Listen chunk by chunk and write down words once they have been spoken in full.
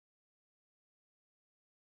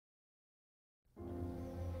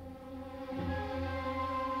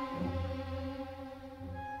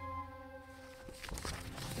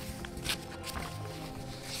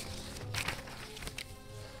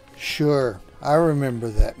Sure, I remember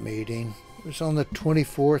that meeting. It was on the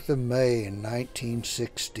 24th of May in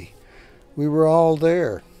 1960. We were all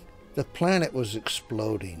there. The planet was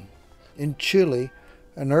exploding. In Chile,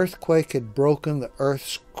 an earthquake had broken the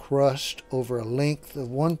Earth's crust over a length of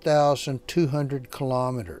 1,200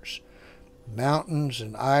 kilometers. Mountains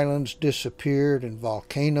and islands disappeared and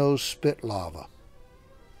volcanoes spit lava.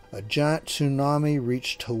 A giant tsunami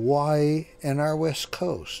reached Hawaii and our west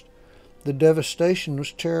coast. The devastation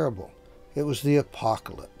was terrible. It was the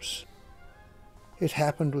apocalypse. It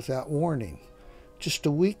happened without warning. Just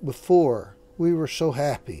a week before, we were so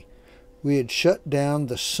happy. We had shut down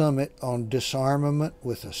the summit on disarmament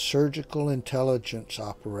with a surgical intelligence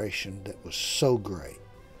operation that was so great.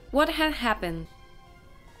 What had happened?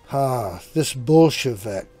 This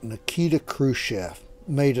Bolshevik, Nikita Khrushchev,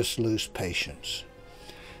 made us lose patience.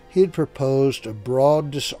 He had proposed a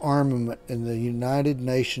broad disarmament in the United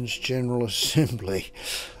Nations General Assembly.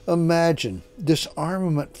 Imagine,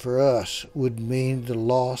 disarmament for us would mean the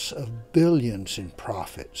loss of billions in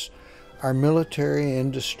profits. Our military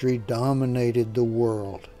industry dominated the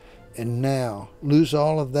world. And now, lose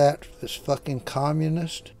all of that for this fucking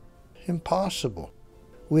communist? Impossible.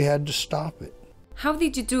 We had to stop it. How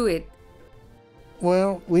did you do it?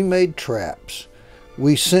 Well, we made traps.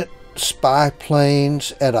 We sent spy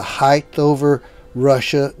planes at a height over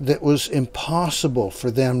Russia that was impossible for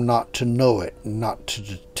them not to know it and not to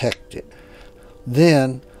detect it.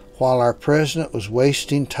 Then, while our president was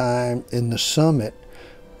wasting time in the summit,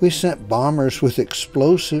 we sent bombers with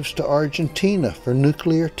explosives to Argentina for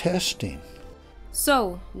nuclear testing.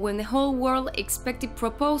 So, when the whole world expected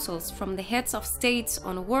proposals from the heads of states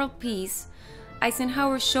on world peace,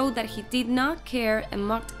 Eisenhower showed that he did not care and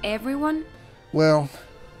mocked everyone? Well,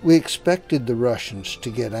 we expected the Russians to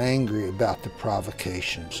get angry about the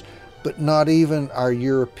provocations, but not even our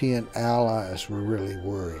European allies were really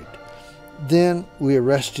worried. Then we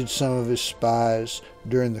arrested some of his spies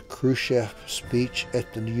during the Khrushchev speech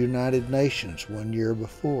at the United Nations 1 year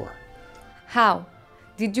before. How?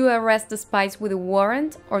 Did you arrest the spies with a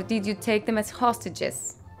warrant, or did you take them as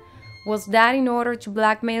hostages? Was that in order to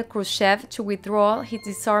blackmail Khrushchev to withdraw his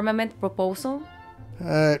disarmament proposal?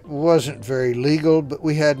 It wasn't very legal, but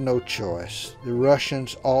we had no choice. The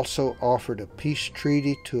Russians also offered a peace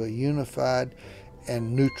treaty to a unified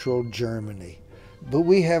and neutral Germany. But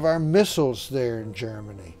we have our missiles there in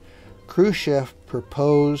Germany. Khrushchev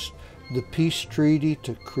proposed the peace treaty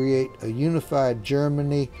to create a unified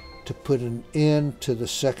Germany to put an end to the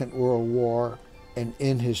Second World War, and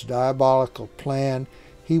in his diabolical plan,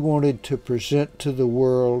 he wanted to present to the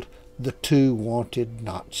world the two wanted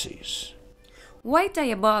Nazis. Why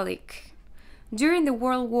diabolic? During the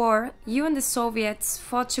World War, you and the Soviets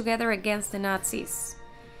fought together against the Nazis.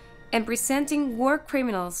 And presenting war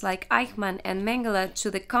criminals like Eichmann and Mengele to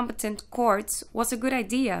the competent courts was a good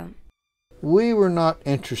idea. We were not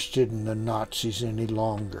interested in the Nazis any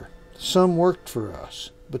longer. Some worked for us,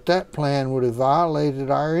 but that plan would have violated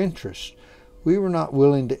our interests. We were not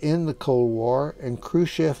willing to end the Cold War, and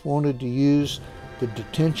Khrushchev wanted to use the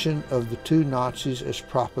detention of the two Nazis as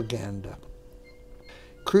propaganda.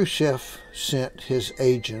 Khrushchev sent his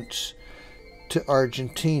agents to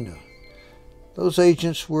Argentina. Those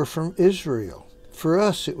agents were from Israel. For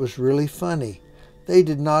us, it was really funny. They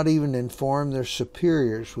did not even inform their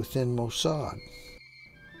superiors within Mossad.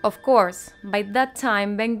 Of course, by that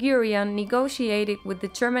time, Ben-Gurion negotiated with the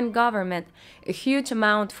German government a huge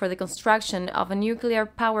amount for the construction of a nuclear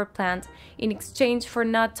power plant in exchange for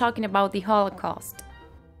not talking about the Holocaust.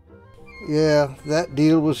 Yeah, that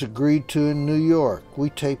deal was agreed to in New York.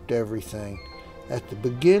 We taped everything. At the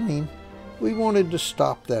beginning, we wanted to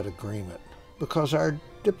stop that agreement because our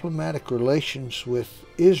diplomatic relations with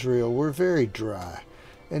Israel were very dry,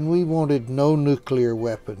 and we wanted no nuclear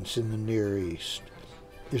weapons in the Near East.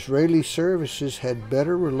 Israeli services had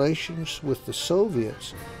better relations with the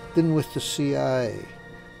Soviets than with the CIA.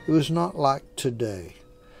 It was not like today.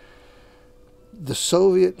 The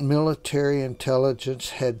Soviet military intelligence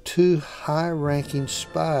had two high-ranking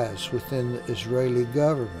spies within the Israeli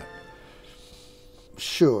government.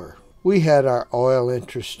 Sure, we had our oil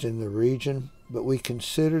interest in the region, but we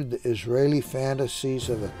considered the Israeli fantasies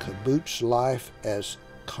of a kibbutz life as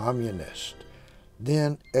communist.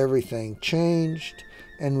 Then everything changed,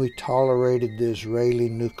 and we tolerated the Israeli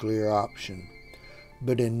nuclear option.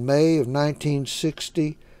 But in May of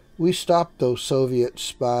 1960, we stopped those Soviet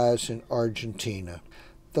spies in Argentina.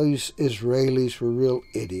 Those Israelis were real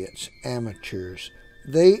idiots, amateurs.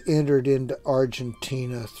 They entered into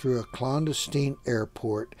Argentina through a clandestine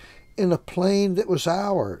airport in a plane that was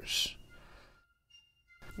ours.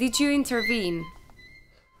 Did you intervene?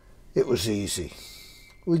 It was easy.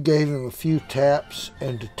 We gave them a few taps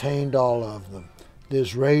and detained all of them, the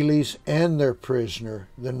Israelis and their prisoner,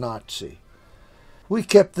 the Nazi. We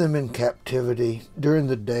kept them in captivity during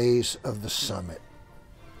the days of the summit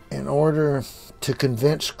in order to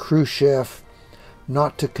convince Khrushchev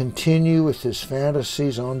not to continue with his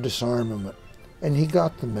fantasies on disarmament. And he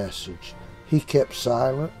got the message. He kept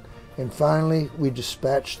silent, and finally we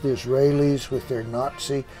dispatched the Israelis with their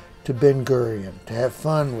Nazi to Ben Gurion to have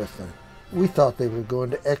fun with them. We thought they were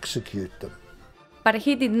going to execute them. But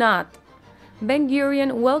he did not. Ben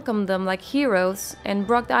Gurion welcomed them like heroes and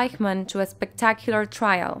brought Eichmann to a spectacular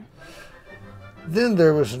trial. Then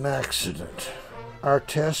there was an accident. Our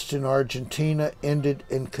test in Argentina ended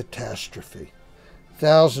in catastrophe.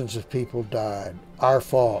 Thousands of people died. Our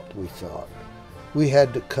fault, we thought. We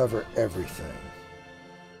had to cover everything.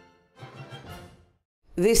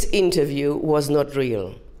 This interview was not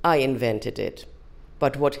real. I invented it.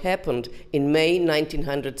 But what happened in May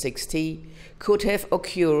 1960 could have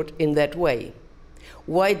occurred in that way.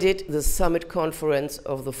 Why did the summit conference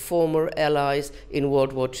of the former Allies in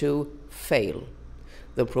World War II fail?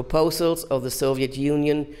 The proposals of the Soviet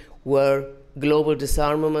Union were global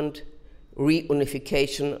disarmament,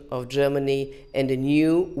 reunification of Germany, and a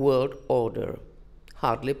new world order.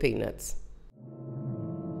 Hardly peanuts.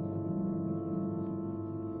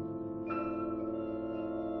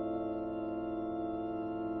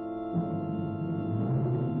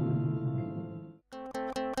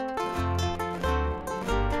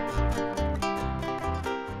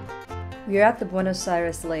 We are at the Buenos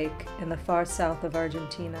Aires Lake in the far south of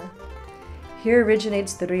Argentina. Here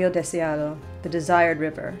originates the Rio Deseado, the Desired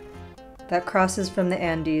River, that crosses from the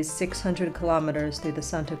Andes 600 kilometers through the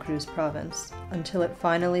Santa Cruz province until it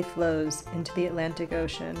finally flows into the Atlantic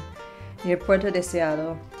Ocean near Puerto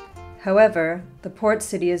Deseado. However, the port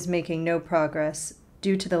city is making no progress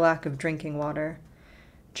due to the lack of drinking water.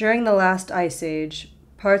 During the last ice age,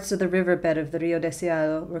 parts of the riverbed of the Rio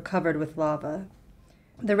Deseado were covered with lava.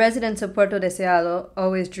 The residents of Puerto Deseado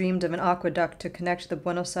always dreamed of an aqueduct to connect the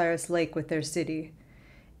Buenos Aires Lake with their city.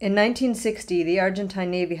 In 1960, the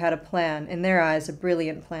Argentine Navy had a plan, in their eyes a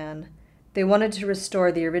brilliant plan. They wanted to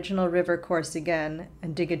restore the original river course again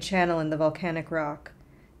and dig a channel in the volcanic rock.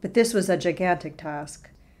 But this was a gigantic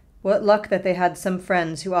task. What luck that they had some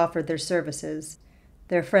friends who offered their services,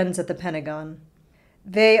 their friends at the Pentagon.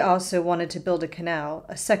 They also wanted to build a canal,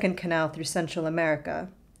 a second canal through Central America.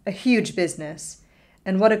 A huge business.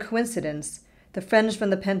 And what a coincidence! The friends from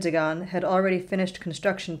the Pentagon had already finished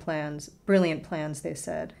construction plans, brilliant plans, they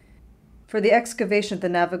said. For the excavation of the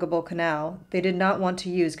navigable canal, they did not want to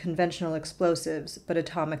use conventional explosives, but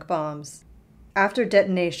atomic bombs. After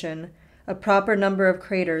detonation, a proper number of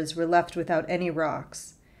craters were left without any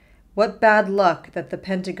rocks. What bad luck that the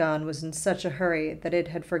Pentagon was in such a hurry that it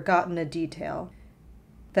had forgotten a detail.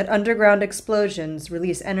 That underground explosions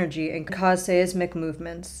release energy and cause seismic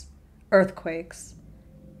movements, earthquakes.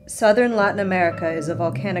 Southern Latin America is a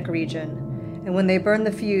volcanic region, and when they burned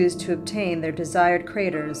the fuse to obtain their desired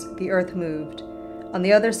craters, the earth moved. On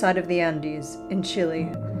the other side of the Andes, in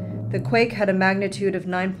Chile, the quake had a magnitude of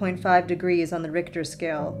 9.5 degrees on the Richter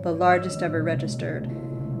scale, the largest ever registered.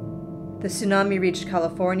 The tsunami reached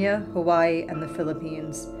California, Hawaii, and the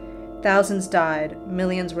Philippines. Thousands died,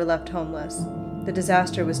 millions were left homeless. The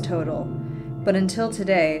disaster was total, but until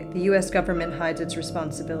today, the U.S. government hides its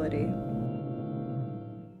responsibility.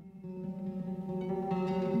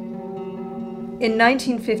 In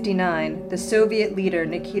 1959, the Soviet leader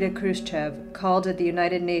Nikita Khrushchev called at the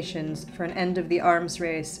United Nations for an end of the arms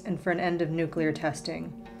race and for an end of nuclear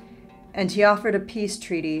testing. And he offered a peace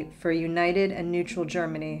treaty for a united and neutral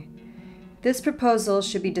Germany. This proposal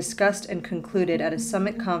should be discussed and concluded at a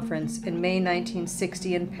summit conference in May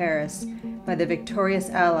 1960 in Paris by the victorious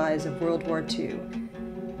allies of World War II.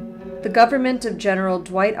 The government of General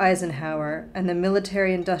Dwight Eisenhower and the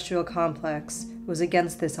military-industrial complex was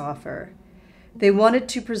against this offer. They wanted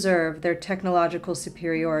to preserve their technological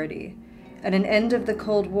superiority, and an end of the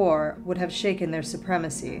Cold War would have shaken their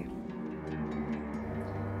supremacy.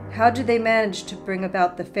 How did they manage to bring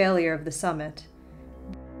about the failure of the summit?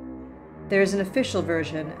 There is an official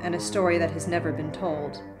version and a story that has never been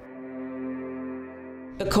told.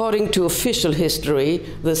 According to official history,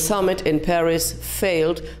 the summit in Paris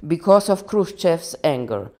failed because of Khrushchev's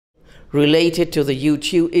anger, related to the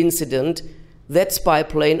U-2 incident, that spy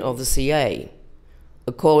plane of the CIA.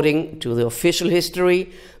 According to the official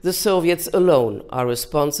history, the Soviets alone are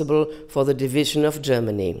responsible for the division of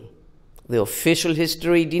Germany. The official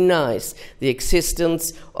history denies the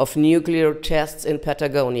existence of nuclear tests in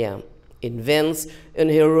Patagonia, invents an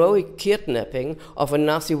heroic kidnapping of a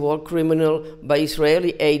Nazi war criminal by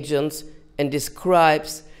Israeli agents, and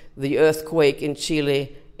describes the earthquake in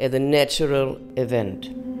Chile as a natural event.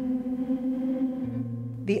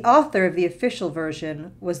 The author of the official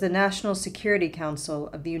version was the National Security Council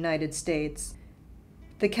of the United States.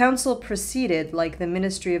 The council proceeded like the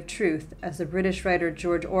Ministry of Truth, as the British writer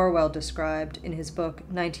George Orwell described in his book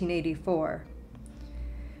 1984.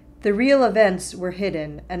 The real events were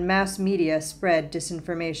hidden, and mass media spread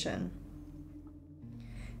disinformation.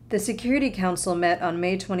 The Security Council met on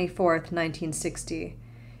May 24, 1960.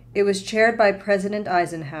 It was chaired by President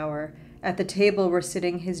Eisenhower. At the table were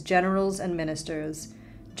sitting his generals and ministers,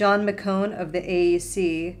 John McCone of the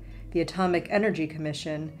AEC, the Atomic Energy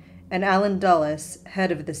Commission, and Allen Dulles,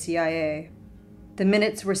 head of the CIA. The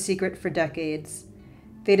minutes were secret for decades.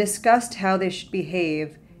 They discussed how they should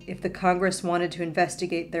behave if the Congress wanted to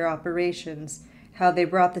investigate their operations, how they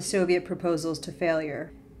brought the Soviet proposals to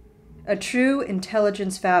failure. A true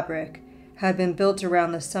intelligence fabric had been built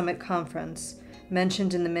around the summit conference,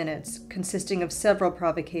 mentioned in the minutes, consisting of several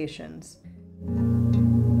provocations.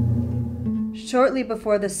 Shortly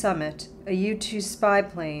before the summit, a U-2 spy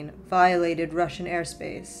plane violated Russian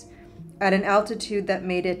airspace at an altitude that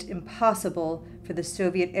made it impossible for the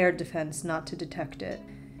Soviet air defense not to detect it.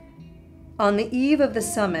 On the eve of the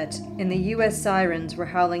summit, in the U.S. sirens were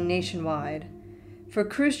howling nationwide. For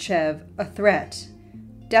Khrushchev, a threat.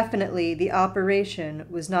 Definitely, the operation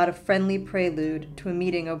was not a friendly prelude to a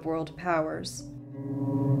meeting of world powers.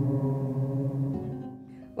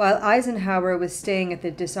 While Eisenhower was staying at the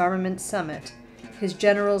Disarmament Summit, his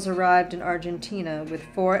generals arrived in Argentina with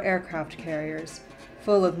 4 aircraft carriers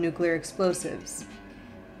full of nuclear explosives.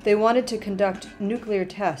 They wanted to conduct nuclear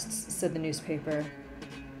tests, said the newspaper.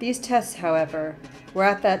 These tests, however, were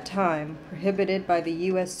at that time prohibited by the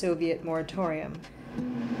U.S.-Soviet moratorium.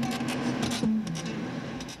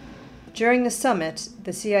 During the summit,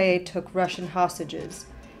 the CIA took Russian hostages,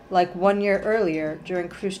 like 1 year earlier during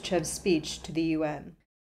Khrushchev's speech to the UN.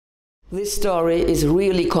 This story is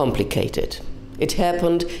really complicated. It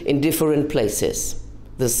happened in different places.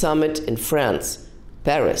 The summit in France,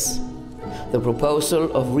 Paris. The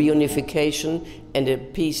proposal of reunification and a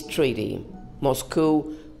peace treaty,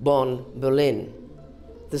 Moscow, Bonn, Berlin.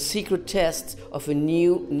 The secret tests of a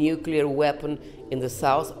new nuclear weapon in the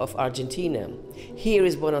south of Argentina. Here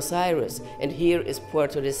is Buenos Aires, and here is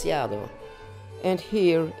Puerto Deseado. And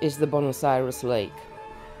here is the Buenos Aires Lake.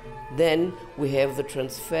 Then we have the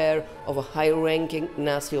transfer of a high-ranking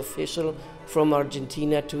Nazi official from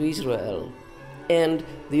Argentina to Israel, and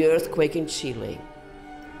the earthquake in Chile.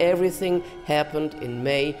 Everything happened in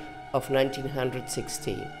May of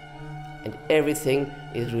 1960, and everything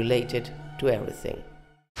is related to everything.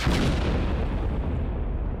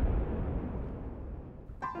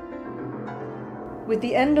 With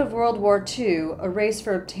the end of World War II, a race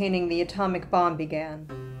for obtaining the atomic bomb began.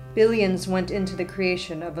 Billions went into the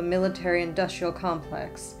creation of a military-industrial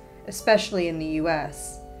complex, especially in the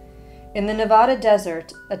U.S. In the Nevada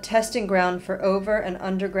desert, a testing ground for over- and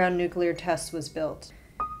underground nuclear tests was built.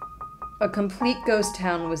 A complete ghost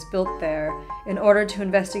town was built there in order to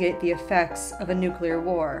investigate the effects of a nuclear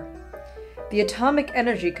war. The Atomic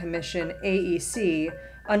Energy Commission, AEC,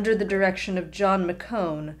 under the direction of John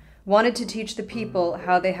McCone, wanted to teach the people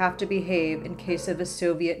how they have to behave in case of a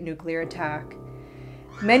Soviet nuclear attack.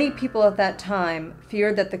 Many people at that time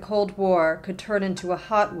feared that the Cold War could turn into a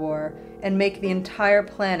hot war and make the entire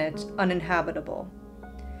planet uninhabitable.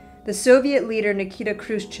 The Soviet leader Nikita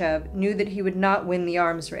Khrushchev knew that he would not win the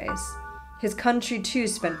arms race. His country too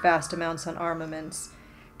spent vast amounts on armaments,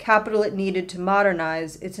 capital it needed to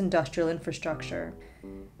modernize its industrial infrastructure.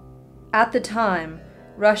 At the time,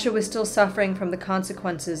 Russia was still suffering from the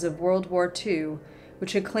consequences of World War II,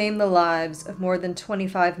 which had claimed the lives of more than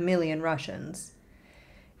 25 million Russians.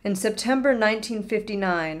 In September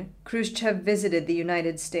 1959, Khrushchev visited the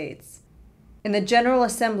United States. In the General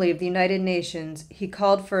Assembly of the United Nations, he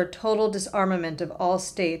called for a total disarmament of all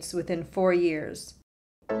states within 4 years.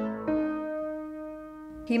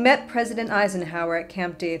 He met President Eisenhower at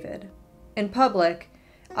Camp David. In public,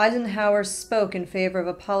 Eisenhower spoke in favor of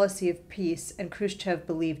a policy of peace, and Khrushchev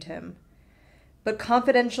believed him. But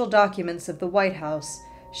confidential documents of the White House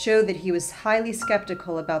show that he was highly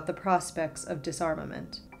skeptical about the prospects of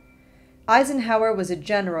disarmament. Eisenhower was a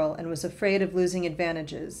general and was afraid of losing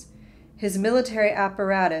advantages. His military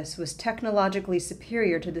apparatus was technologically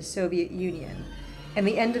superior to the Soviet Union, and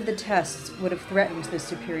the end of the tests would have threatened this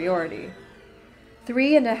superiority.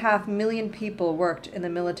 3.5 million people worked in the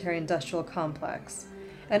military-industrial complex,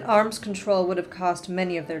 and arms control would have cost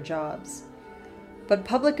many of their jobs. But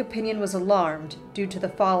public opinion was alarmed due to the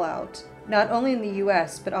fallout, not only in the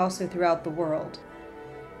U.S. but also throughout the world.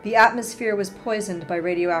 The atmosphere was poisoned by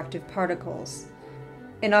radioactive particles.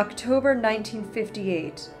 In October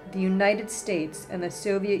 1958, the United States and the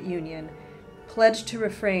Soviet Union pledged to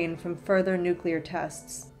refrain from further nuclear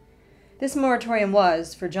tests. This moratorium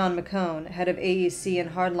was, for John McCone, head of AEC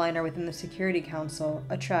and hardliner within the Security Council,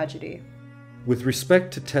 a tragedy. With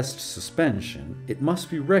respect to test suspension, it must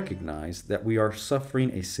be recognized that we are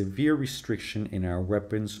suffering a severe restriction in our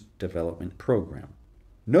weapons development program.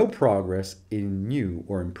 No progress in new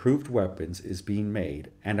or improved weapons is being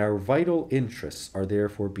made, and our vital interests are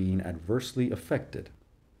therefore being adversely affected.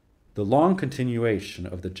 The long continuation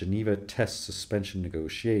of the Geneva test suspension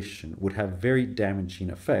negotiation would have very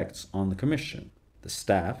damaging effects on the Commission, the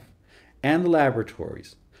staff, and the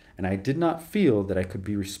laboratories, and I did not feel that I could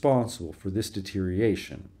be responsible for this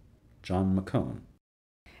deterioration. John McCone.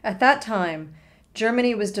 At that time,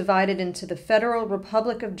 Germany was divided into the Federal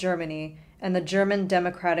Republic of Germany and the German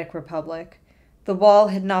Democratic Republic. The wall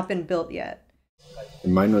had not been built yet.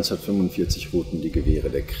 Im Mai 1945 ruhten die Gewehre.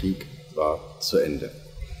 Der Krieg war zu Ende.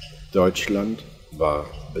 Deutschland war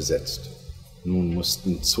besetzt. Nun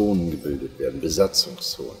mussten Zonen gebildet werden,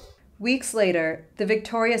 Besatzungszonen. Weeks later, the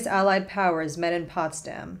victorious Allied powers met in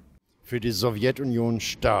Potsdam. Für die Sowjetunion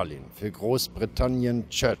Stalin, für Großbritannien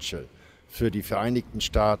Churchill, für die Vereinigten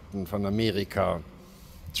Staaten von Amerika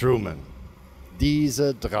Truman.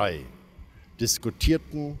 Diese drei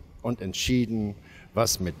diskutierten und entschieden,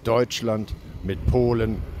 was mit Deutschland, mit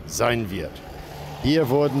Polen sein wird. Hier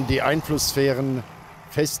wurden die Einflusssphären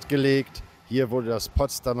festgelegt, hier wurde das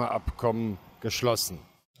Potsdamer Abkommen geschlossen.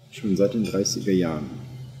 Schon seit den 30er Jahren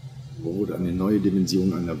wurde eine neue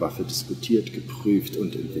Dimension einer Waffe diskutiert, geprüft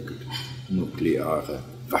und entwickelt. Nukleare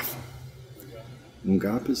Waffen. Nun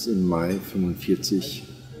gab es im Mai 1945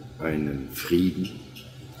 einen Frieden,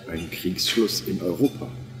 einen Kriegsschluss in Europa,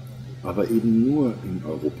 aber eben nur in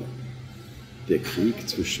Europa. Der Krieg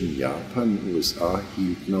zwischen Japan und USA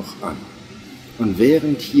hielt noch an. Und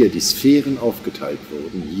während hier die Sphären aufgeteilt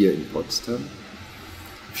wurden, hier in Potsdam,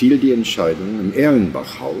 fiel die Entscheidung im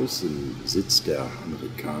Erlenbach-Haus, im Besitz der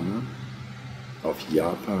Amerikaner, auf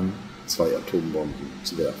Japan 2 Atombomben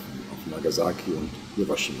zu werfen, auf Nagasaki und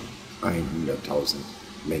Hiroshima. 100.000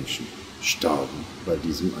 Menschen starben bei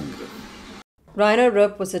diesem Angriff. Rainer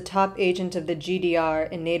Rupp was a top agent of the GDR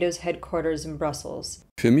in NATO's headquarters in Brussels.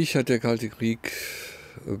 Für mich hat der Kalte Krieg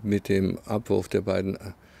mit dem Abwurf der beiden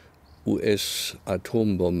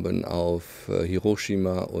US-Atombomben auf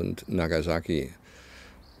Hiroshima und Nagasaki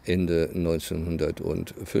Ende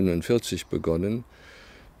 1945 begonnen.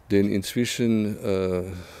 Denn inzwischen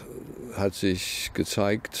hat sich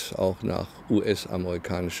gezeigt, auch nach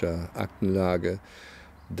US-amerikanischer Aktenlage,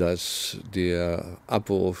 dass der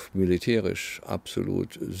Abwurf militärisch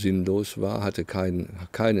absolut sinnlos war, hatte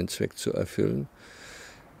keinen Zweck zu erfüllen.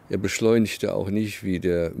 Er beschleunigte auch nicht, wie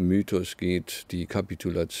der Mythos geht, die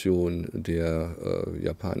Kapitulation der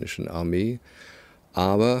japanischen Armee.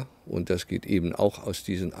 Aber, und das geht eben auch aus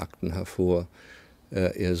diesen Akten hervor,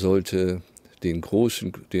 er sollte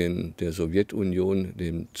der Sowjetunion,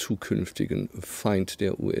 dem zukünftigen Feind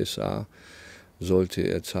der USA, sollte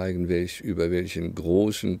er zeigen, über welchen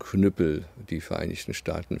großen Knüppel die Vereinigten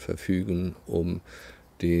Staaten verfügen, um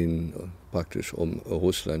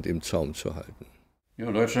Russland im Zaum zu halten. Ja,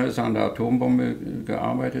 Deutschland ist an der Atombombe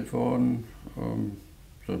gearbeitet worden.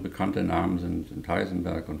 So bekannte Namen sind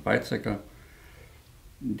Heisenberg und Weizsäcker.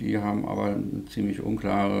 Die haben aber eine ziemlich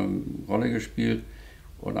unklare Rolle gespielt.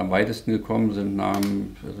 Und am weitesten gekommen sind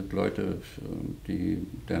Leute,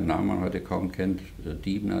 deren Namen man heute kaum kennt.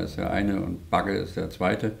 Diebner ist der eine und Bagge ist der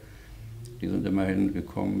zweite. Die sind immerhin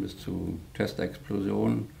gekommen bis zu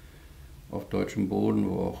Testexplosionen auf deutschem Boden,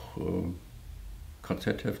 wo auch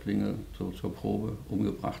KZ-Häftlinge zur Probe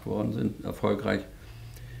umgebracht worden sind, erfolgreich.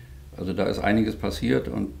 Also da ist einiges passiert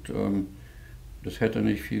und das hätte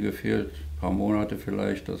nicht viel gefehlt, ein paar Monate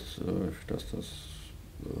vielleicht, dass das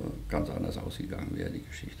ganz anders ausgegangen wäre, die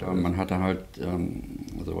Geschichte. Aber man hatte halt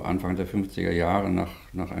so Anfang der 50er Jahre,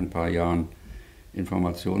 nach ein paar Jahren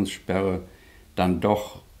Informationssperre, dann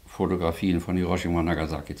doch Fotografien von Hiroshima und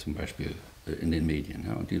Nagasaki zum Beispiel in den Medien.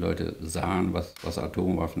 Ja? Und die Leute sahen, was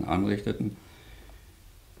Atomwaffen anrichteten.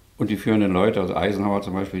 Und die führenden Leute, also Eisenhower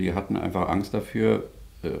zum Beispiel, die hatten einfach Angst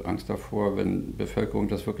davor, wenn Bevölkerung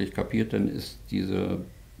das wirklich kapiert, dann ist dieser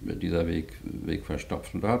Weg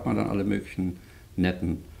verstopft. Und da hat man dann alle möglichen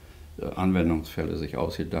netten Anwendungsfälle sich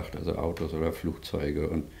ausgedacht, also Autos oder Flugzeuge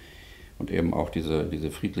und eben auch diese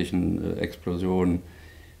friedlichen Explosionen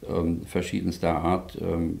verschiedenster Art,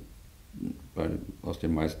 weil aus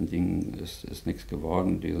den meisten Dingen ist nichts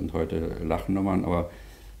geworden, die sind heute Lachnummern, aber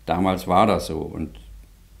damals war das so und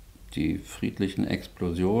die friedlichen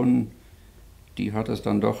Explosionen, die hat es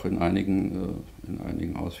dann doch in einigen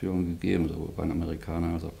Ausführungen gegeben, sowohl bei den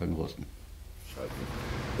Amerikanern als auch bei den Russen.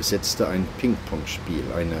 Es setzte ein Ping-Pong-Spiel,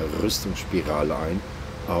 eine Rüstungsspirale ein,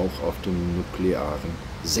 auch auf dem nuklearen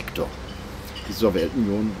Sektor. Die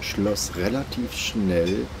Sowjetunion schloss relativ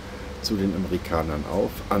schnell zu den Amerikanern auf,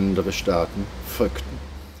 andere Staaten folgten.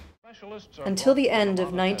 Until the end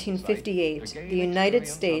of 1958, the United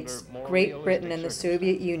States, Great Britain, and the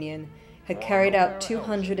Soviet Union had carried out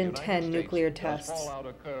 210 nuclear tests.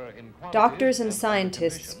 Doctors and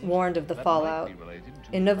scientists warned of the fallout.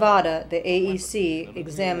 In Nevada, the AEC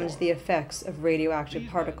examined the effects of radioactive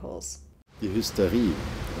particles. Die Hysterie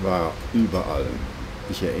war überall.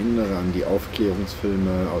 Ich erinnere an die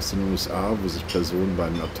Aufklärungsfilme aus den USA, wo sich Personen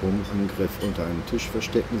beim Atomangriff unter einem Tisch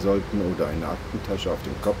verstecken sollten oder eine Aktentasche auf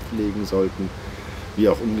den Kopf legen sollten, wie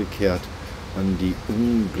auch umgekehrt an die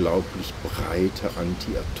unglaublich breite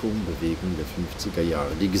Anti-Atom-Bewegung der 50er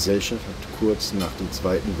Jahre. Die Gesellschaft hat kurz nach dem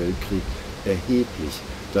Zweiten Weltkrieg erheblich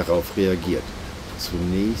darauf reagiert.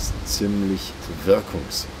 Zunächst ziemlich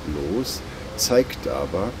wirkungslos, zeigt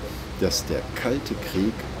aber, dass der Kalte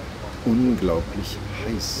Krieg unglaublich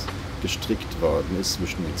heiß gestrickt worden ist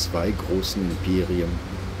zwischen den zwei großen Imperien,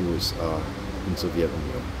 USA und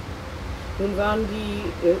Sowjetunion. Nun waren die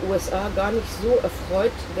USA gar nicht so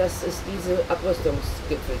erfreut, dass es diese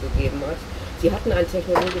Abrüstungsgipfel gegeben hat. Sie hatten einen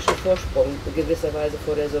technologischen Vorsprung gewisserweise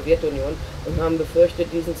vor der Sowjetunion und haben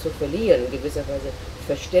befürchtet, diesen zu verlieren, gewisserweise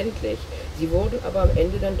verständlich. Sie wurden aber am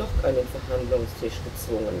Ende dann doch an den Verhandlungstisch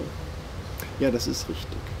gezwungen. Ja, das ist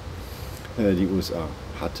richtig. Die USA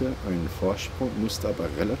hatte einen Vorsprung, musste aber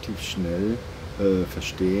relativ schnell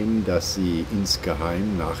verstehen, dass sie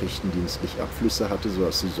insgeheim nachrichtendienstlich Abflüsse hatte,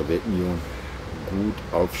 sodass die Sowjetunion gut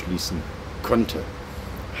aufschließen konnte.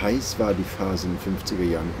 Heiß war die Phase in den 50er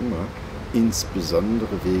Jahren immer,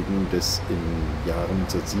 insbesondere wegen des im Jahre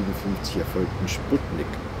 1957 erfolgten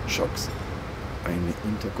Sputnik-Schocks. Eine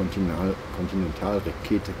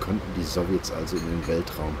Interkontinentalrakete konnten die Sowjets also in den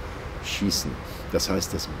Weltraum schießen. Das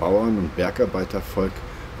heißt, das Bauern- und Bergarbeitervolk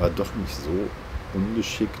war doch nicht so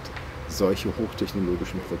ungeschickt, solche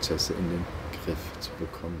hochtechnologischen Prozesse in den Griff zu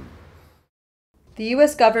bekommen. The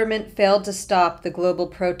US government failed to stop the global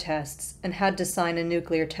protests and had to sign a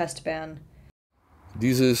nuclear test ban.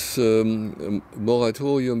 Dieses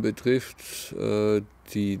Moratorium betrifft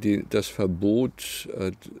das Verbot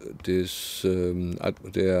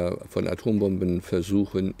von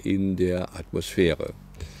Atombombenversuchen in der Atmosphäre.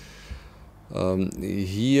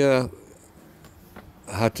 Hier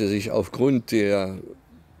hatte sich aufgrund der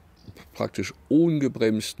praktisch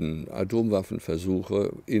ungebremsten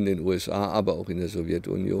Atomwaffenversuche in den USA, aber auch in der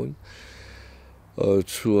Sowjetunion,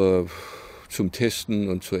 zum Testen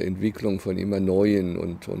und zur Entwicklung von immer neuen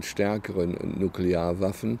und stärkeren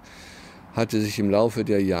Nuklearwaffen, hatte sich im Laufe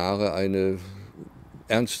der Jahre eine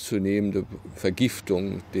ernstzunehmende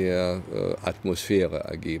Vergiftung der Atmosphäre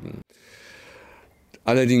ergeben.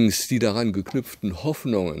 Allerdings die daran geknüpften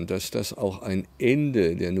Hoffnungen, dass das auch ein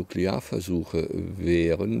Ende der Nuklearversuche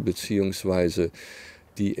wären, beziehungsweise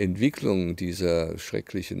die Entwicklung dieser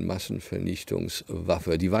schrecklichen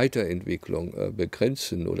Massenvernichtungswaffe, die Weiterentwicklung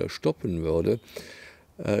begrenzen oder stoppen würde,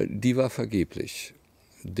 die war vergeblich.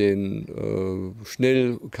 Denn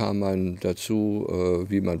schnell kam man dazu,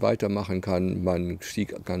 wie man weitermachen kann. Man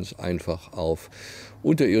stieg ganz einfach auf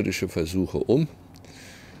unterirdische Versuche um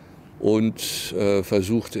und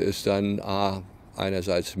versuchte es dann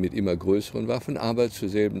einerseits mit immer größeren Waffen, aber zur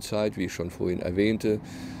selben Zeit, wie ich schon vorhin erwähnte,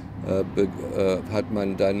 hat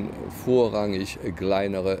man dann vorrangig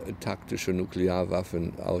kleinere taktische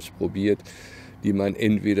Nuklearwaffen ausprobiert, die man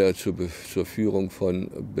entweder zur Führung von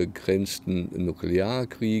begrenzten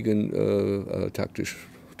Nuklearkriegen,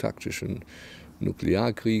 taktischen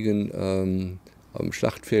Nuklearkriegen am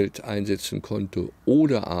Schlachtfeld einsetzen konnte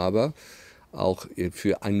oder aber auch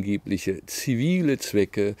für angebliche zivile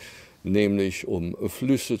Zwecke, nämlich um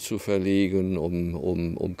Flüsse zu verlegen,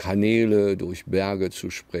 um Kanäle durch Berge zu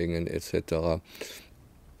sprengen etc.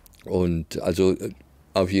 Und also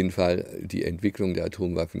auf jeden Fall die Entwicklung der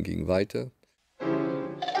Atomwaffen ging weiter.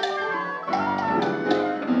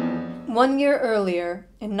 1 year earlier,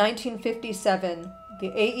 in 1957, the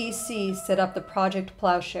AEC set up the Project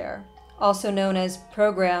Plowshare, also known as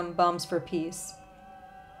Program Bombs for Peace.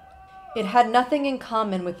 It had nothing in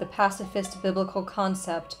common with the pacifist biblical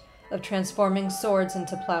concept of transforming swords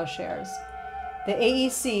into plowshares. The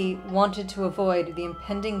AEC wanted to avoid the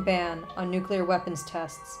impending ban on nuclear weapons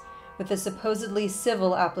tests with the supposedly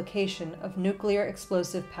civil application of nuclear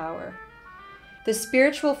explosive power. The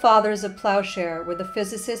spiritual fathers of Plowshare were the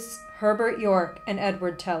physicists Herbert York and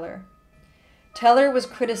Edward Teller. Teller was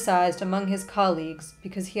criticized among his colleagues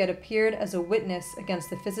because he had appeared as a witness against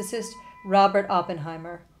the physicist Robert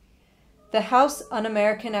Oppenheimer. The House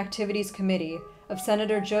Un-American Activities Committee of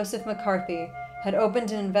Senator Joseph McCarthy had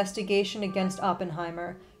opened an investigation against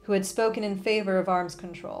Oppenheimer, who had spoken in favor of arms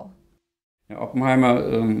control.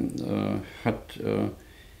 Oppenheimer hat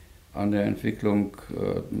an der Entwicklung,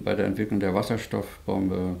 bei der Entwicklung der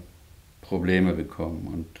Wasserstoffbombe Probleme bekommen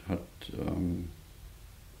und hat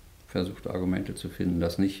versucht, Argumente zu finden,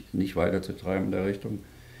 das nicht weiterzutreiben in der Richtung.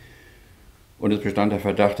 Und es bestand der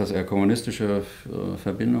Verdacht, dass er kommunistische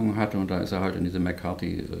Verbindungen hatte, und da ist er halt in diese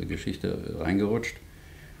McCarthy-Geschichte reingerutscht.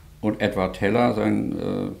 Und Edward Teller,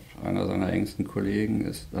 einer seiner engsten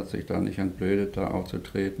Kollegen, hat sich da nicht entblödet, da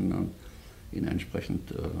aufzutreten und ihn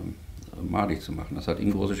entsprechend madig zu machen. Das hat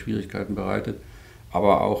ihm große Schwierigkeiten bereitet,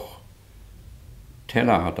 aber auch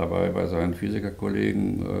Teller hat dabei bei seinen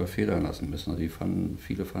Physikerkollegen federn lassen müssen. Also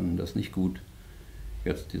viele fanden das nicht gut,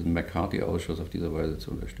 jetzt diesen McCarthy-Ausschuss auf diese Weise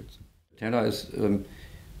zu unterstützen. Teller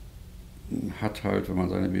hat halt, wenn man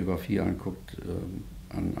seine Biografie anguckt,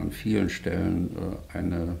 an vielen Stellen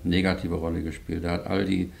eine negative Rolle gespielt. Er hat all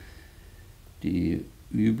die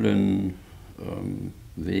üblen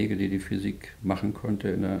Wege, die Physik machen konnte,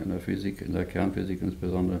 in der Physik, in der Kernphysik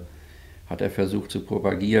insbesondere, hat er versucht zu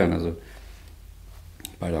propagieren. Also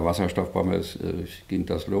bei der Wasserstoffbombe ging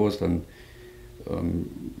das los, dann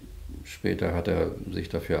später hat er sich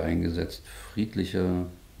dafür eingesetzt, friedliche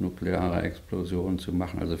nukleare Explosionen zu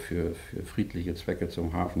machen, also für friedliche Zwecke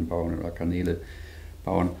zum Hafen bauen oder Kanäle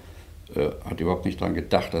bauen. Hat überhaupt nicht daran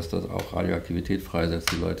gedacht, dass das auch Radioaktivität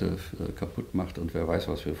freisetzt, die Leute kaputt macht und wer weiß,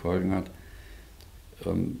 was für Folgen hat.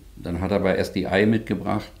 Dann hat er bei SDI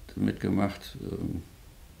mitgemacht.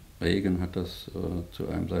 Reagan hat das zu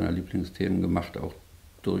einem seiner Lieblingsthemen gemacht, auch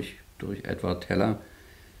durch Edward Teller.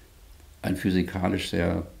 Ein physikalisch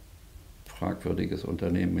sehr fragwürdiges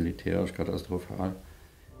Unternehmen, militärisch katastrophal.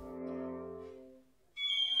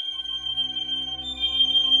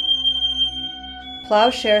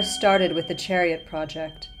 Plowshare started with the Chariot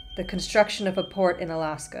project, the construction of a port in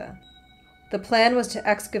Alaska. The plan was to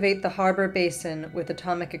excavate the harbor basin with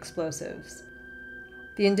atomic explosives.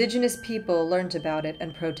 The indigenous people learned about it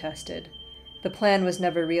and protested. The plan was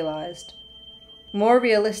never realized. More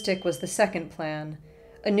realistic was the second plan,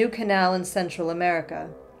 a new canal in Central America.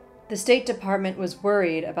 The State Department was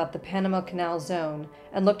worried about the Panama Canal Zone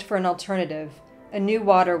and looked for an alternative, a new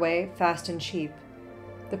waterway, fast and cheap.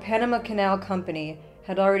 The Panama Canal Company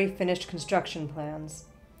had already finished construction plans.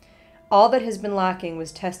 All that has been lacking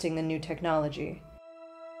was testing the new technology.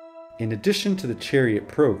 In addition to the Chariot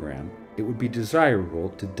program, it would be desirable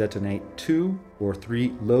to detonate 2 or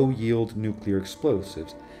 3 low-yield nuclear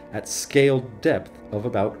explosives at scaled depth of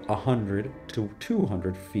about 100 to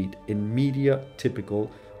 200 feet in media typical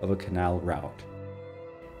of a canal route.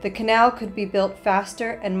 The canal could be built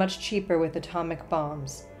faster and much cheaper with atomic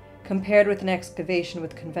bombs, compared with an excavation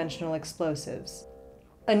with conventional explosives.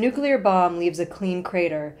 A nuclear bomb leaves a clean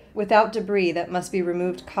crater, without debris that must be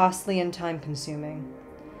removed costly and time-consuming.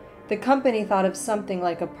 The company thought of something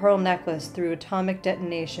like a pearl necklace through atomic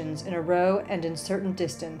detonations in a row and in certain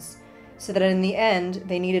distance, so that in the end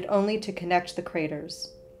they needed only to connect the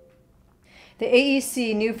craters. The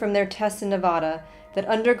AEC knew from their tests in Nevada that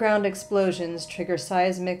underground explosions trigger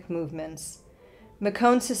seismic movements.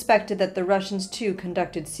 McCone suspected that the Russians too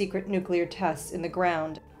conducted secret nuclear tests in the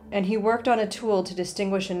ground, and he worked on a tool to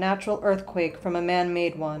distinguish a natural earthquake from a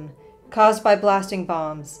man-made one, caused by blasting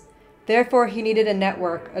bombs. Therefore, he needed a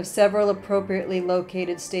network of several appropriately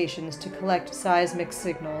located stations to collect seismic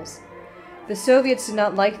signals. The Soviets did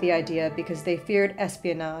not like the idea because they feared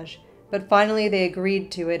espionage, but finally they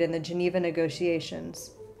agreed to it in the Geneva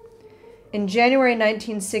negotiations. In January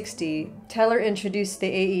 1960, Teller introduced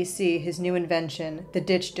the AEC his new invention, the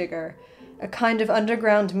ditch digger, a kind of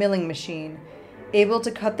underground milling machine, able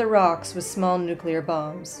to cut the rocks with small nuclear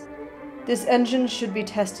bombs. This engine should be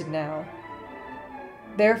tested now.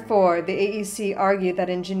 Therefore, the AEC argued that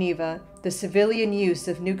in Geneva, the civilian use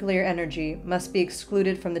of nuclear energy must be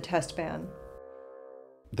excluded from the test ban.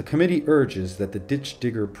 The committee urges that the ditch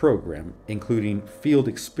digger program, including field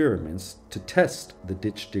experiments to test the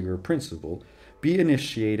ditch digger principle, be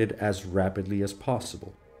initiated as rapidly as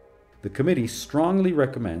possible. The committee strongly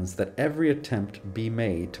recommends that every attempt be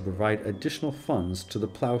made to provide additional funds to the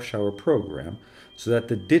Plowshare program so that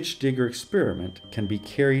the ditch digger experiment can be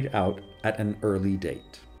carried out at an early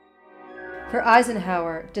date. For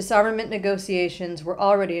Eisenhower, disarmament negotiations were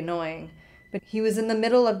already annoying, but he was in the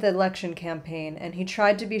middle of the election campaign and he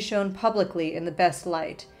tried to be shown publicly in the best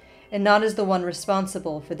light, and not as the one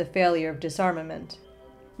responsible for the failure of disarmament.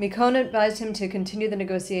 Mikon advised him to continue the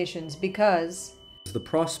negotiations because the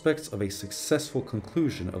prospects of a successful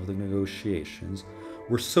conclusion of the negotiations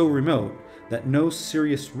were so remote that no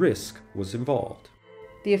serious risk was involved.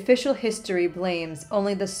 The official history blames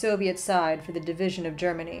only the Soviet side for the division of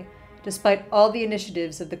Germany, despite all the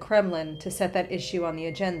initiatives of the Kremlin to set that issue on the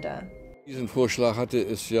agenda. Diesen Vorschlag hatte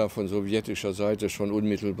es ja von sowjetischer Seite schon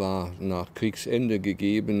unmittelbar nach Kriegsende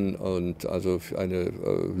gegeben und also eine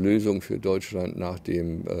Lösung für Deutschland nach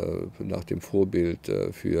dem Vorbild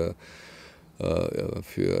für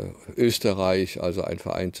Österreich, also ein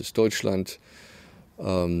vereintes Deutschland,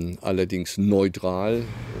 allerdings neutral.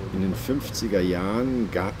 In den 50er Jahren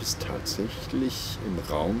gab es tatsächlich im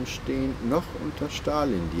Raum stehend noch unter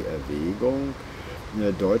Stalin die Erwägung,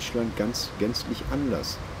 Deutschland gänzlich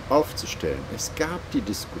anders aufzustellen. Es gab die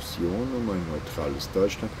Diskussion um ein neutrales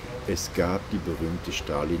Deutschland, es gab die berühmte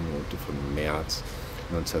Stalin-Note von März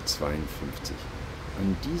 1952.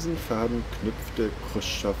 An diesen Faden knüpfte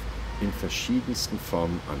Khrushchev in verschiedensten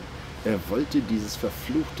Formen an. Er wollte dieses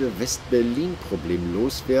verfluchte West-Berlin-Problem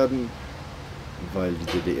loswerden, weil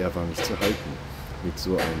die DDR war nicht zu halten mit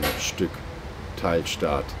so einem Stück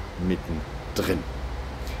Teilstaat mittendrin.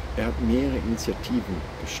 Er hat mehrere Initiativen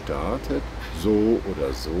gestartet, so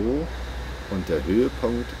oder so, und der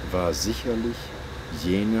Höhepunkt war sicherlich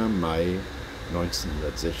jener Mai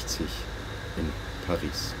 1960 in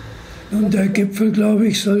Paris. Und der Gipfel, glaube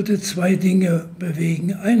ich, sollte zwei Dinge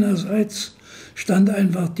bewegen. Einerseits stand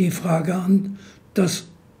einfach die Frage an, das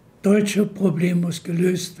deutsche Problem muss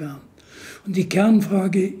gelöst werden. Und die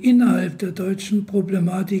Kernfrage innerhalb der deutschen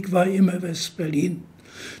Problematik war immer West-Berlin.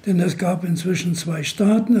 Denn es gab inzwischen zwei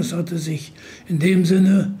Staaten. Es hatte sich in dem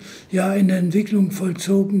Sinne ja eine Entwicklung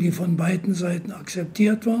vollzogen, die von beiden Seiten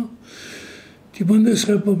akzeptiert war. Die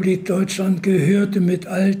Bundesrepublik Deutschland gehörte mit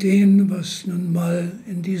all dem, was nun mal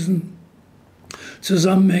in diesen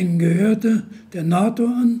Zusammenhängen gehörte, der NATO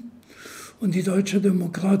an. Und die Deutsche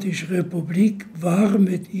Demokratische Republik war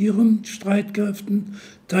mit ihren Streitkräften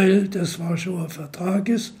Teil des Warschauer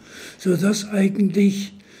Vertrages, sodass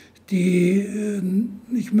eigentlich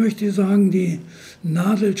ich möchte sagen, die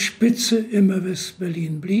Nadelspitze immer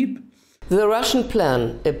West-Berlin blieb. The Russian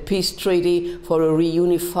plan, a peace treaty for a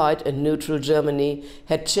reunified and neutral Germany,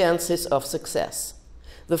 had chances of success.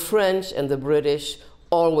 The French and the British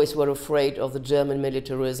always were afraid of the German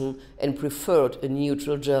militarism and preferred a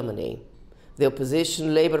neutral Germany. The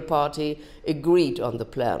opposition Labour Party agreed on the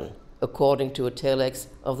plan, according to a telex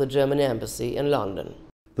of the German embassy in London.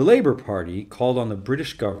 The Labour Party called on the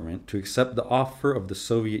British government to accept the offer of the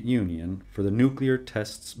Soviet Union for the nuclear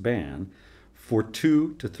tests ban for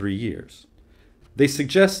 2 to 3 years. They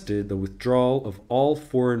suggested the withdrawal of all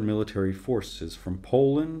foreign military forces from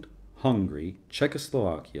Poland, Hungary,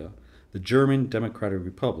 Czechoslovakia, the German Democratic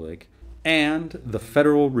Republic, and the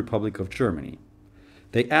Federal Republic of Germany.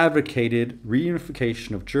 They advocated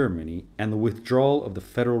reunification of Germany and the withdrawal of the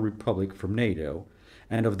Federal Republic from NATO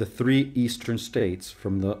and of the 3 eastern states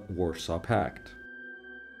from the Warsaw Pact.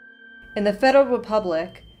 in the Federal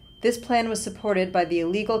Republic, this plan was supported by the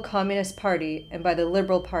illegal Communist Party and by the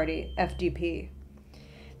Liberal Party, FDP.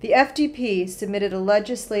 The FDP submitted a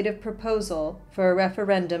legislative proposal for a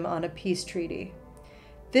referendum on a peace treaty.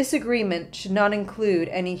 This agreement should not include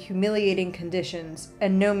any humiliating conditions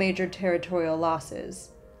and no major territorial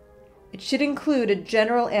losses. It should include a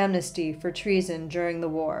general amnesty for treason during the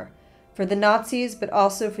war, for the Nazis but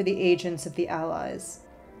also for the agents of the Allies.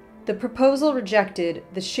 The proposal rejected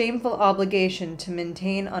the shameful obligation to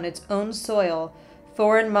maintain on its own soil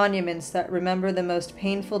foreign monuments that remember the most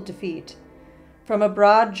painful defeat. From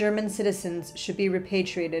abroad, German citizens should be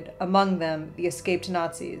repatriated, among them the escaped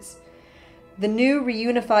Nazis. The new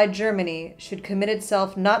reunified Germany should commit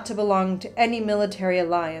itself not to belong to any military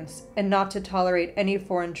alliance and not to tolerate any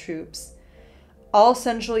foreign troops. All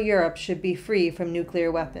Central Europe should be free from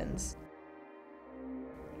nuclear weapons.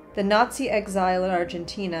 The Nazi exile in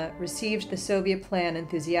Argentina received the Soviet plan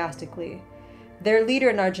enthusiastically. Their leader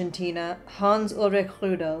in Argentina, Hans Ulrich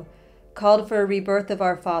Rudel, called for a rebirth of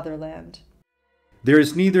our fatherland. There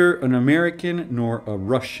is neither an American nor a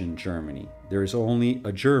Russian Germany. There is only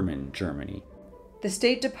a German Germany. The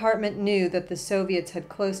State Department knew that the Soviets had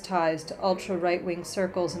close ties to ultra-right-wing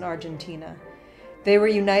circles in Argentina. They were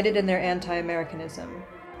united in their anti-Americanism.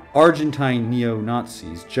 Argentine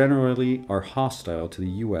neo-Nazis generally are hostile to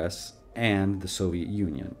the US and the Soviet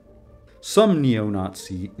Union. Some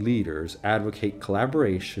neo-Nazi leaders advocate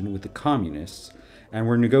collaboration with the communists and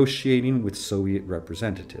were negotiating with Soviet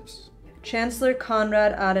representatives. Chancellor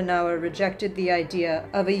Konrad Adenauer rejected the idea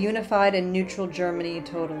of a unified and neutral Germany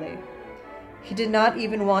totally. He did not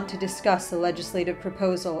even want to discuss the legislative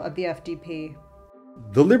proposal of the FDP.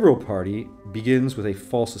 The Liberal Party begins with a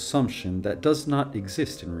false assumption that does not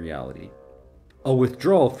exist in reality. A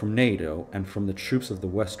withdrawal from NATO and from the troops of the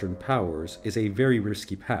Western powers is a very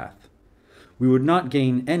risky path. We would not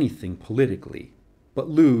gain anything politically, but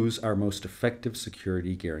lose our most effective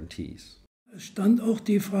security guarantees. Es stand auch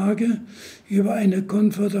die Frage, über eine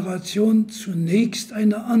Konföderation zunächst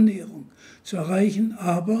eine Annäherung zu erreichen,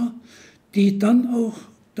 aber die dann auch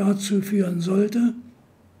dazu führen sollte,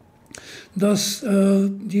 dass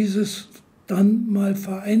dieses dann mal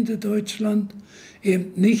vereinte Deutschland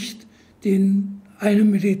eben nicht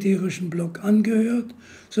einem militärischen Block angehört,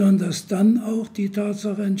 sondern dass dann auch die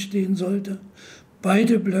Tatsache entstehen sollte,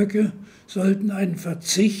 beide Blöcke sollten einen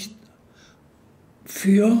Verzicht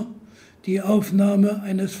für die Aufnahme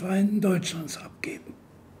eines vereinten Deutschlands abgeben.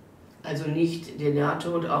 Also nicht der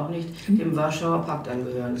NATO und auch nicht dem Warschauer Pakt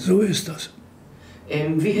angehören. So ist das.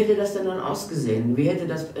 Wie hätte das denn dann ausgesehen? Wie hätte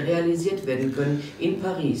das realisiert werden können in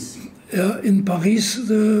Paris? Ja, in Paris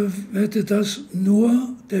hätte das nur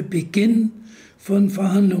der Beginn von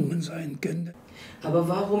Verhandlungen sein können. Aber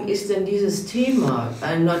warum ist denn dieses Thema,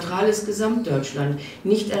 ein neutrales Gesamtdeutschland,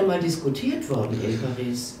 nicht einmal diskutiert worden in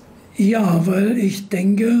Paris? Ja, weil ich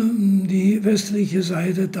denke, die westliche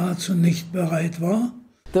Seite dazu nicht bereit war.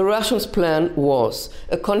 The Russians' plan was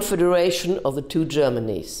a confederation of the two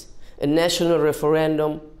Germanys, a national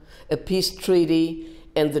referendum, a peace treaty,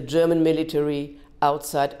 and the German military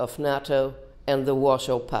outside of NATO and the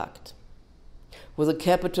Warsaw Pact, with a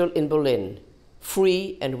capital in Berlin,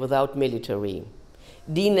 free and without military,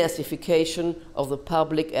 denazification of the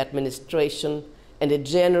public administration, and a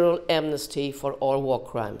general amnesty for all war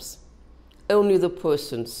crimes. Only the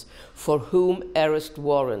persons for whom arrest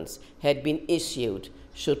warrants had been issued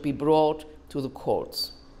should be brought to the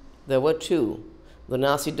courts. There were two, the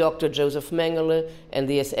Nazi doctor Joseph Mengele and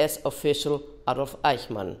the SS official Adolf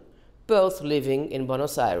Eichmann, both living in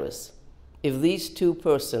Buenos Aires. If these two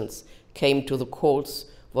persons came to the courts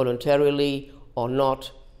voluntarily or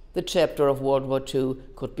not, the chapter of World War II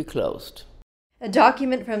could be closed. A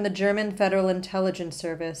document from the German Federal Intelligence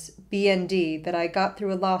Service, BND, that I got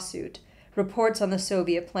through a lawsuit, reports on the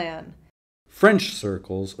Soviet plan. French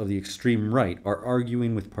circles of the extreme right are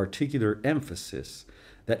arguing with particular emphasis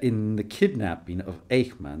that in the kidnapping of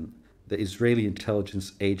Eichmann, the Israeli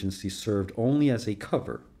intelligence agency served only as a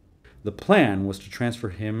cover. The plan was to transfer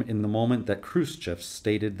him in the moment that Khrushchev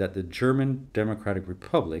stated that the German Democratic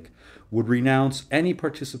Republic would renounce any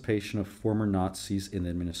participation of former Nazis in the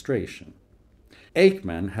administration.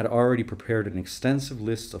 Eichmann had already prepared an extensive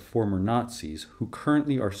list of former Nazis who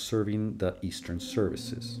currently are serving the Eastern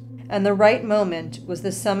services. And the right moment was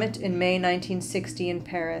the summit in May 1960 in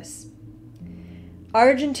Paris.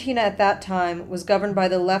 Argentina at that time was governed by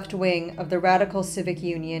the left wing of the Radical Civic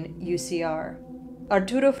Union, UCR.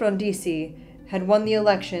 Arturo Frondizi had won the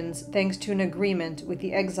elections thanks to an agreement with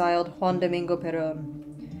the exiled Juan Domingo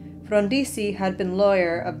Perón. Frondizi had been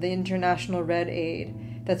lawyer of the International Red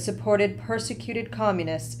Aid that supported persecuted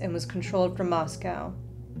communists and was controlled from Moscow.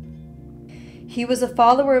 He was a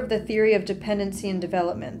follower of the theory of dependency and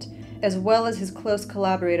development, as well as his close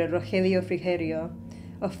collaborator Rogelio Frigerio,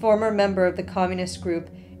 a former member of the communist group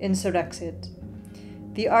Insurrexit.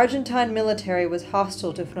 The Argentine military was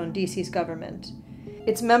hostile to Frondizi's government.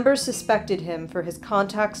 Its members suspected him for his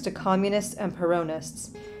contacts to communists and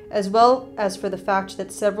Peronists, as well as for the fact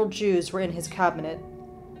that several Jews were in his cabinet.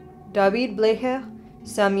 David Blecher,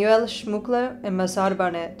 Samuel Schmuckler, and Mazar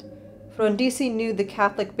Barnett. Frondizi knew the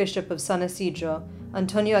Catholic bishop of San Isidro,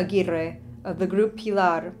 Antonio Aguirre, of the group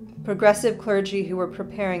Pilar, progressive clergy who were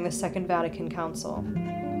preparing the Second Vatican Council.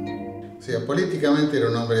 O sea, políticamente era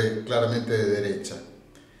un hombre claramente de derecha,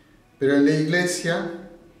 pero en la iglesia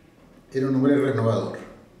era un hombre renovador,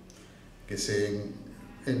 que se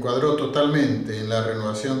encuadró totalmente en la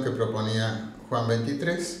renovación que proponía Juan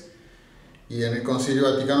XXIII. Y en el Concilio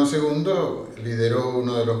Vaticano II lideró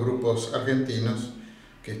uno de los grupos argentinos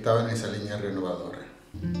que estaba en esa línea renovadora.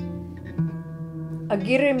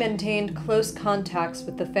 Aguirre maintained close contacts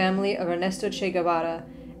with the family of Ernesto Che Guevara,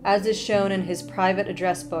 as is shown in his private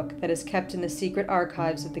address book that is kept in the secret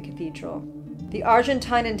archives of the cathedral. The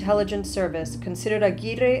Argentine Intelligence Service considered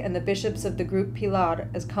Aguirre and the bishops of the group Pilar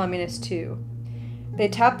as communists too. They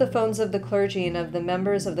tapped the phones of the clergy and of the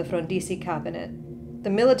members of the Frondizi cabinet. The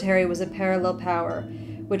military was a parallel power,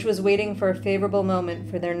 which was waiting for a favorable moment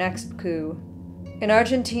for their next coup. In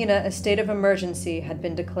Argentina, a state of emergency had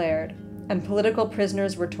been declared, and political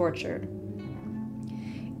prisoners were tortured.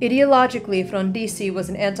 Ideologically, Frondizi was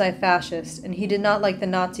an anti-fascist, and he did not like the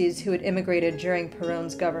Nazis who had immigrated during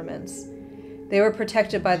Perón's governments. They were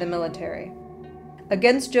protected by the military.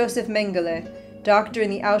 Against Joseph Mengele, docked during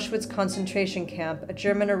the Auschwitz concentration camp, a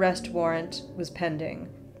German arrest warrant was pending,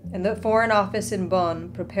 and the Foreign Office in Bonn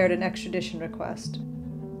prepared an extradition request.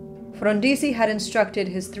 Frondizi had instructed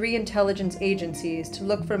his 3 intelligence agencies to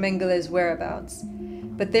look for Mengelé's whereabouts,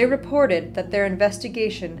 but they reported that their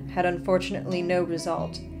investigation had unfortunately no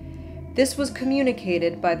result. This was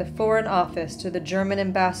communicated by the Foreign Office to the German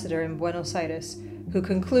ambassador in Buenos Aires, who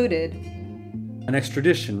concluded, "An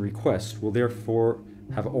extradition request will therefore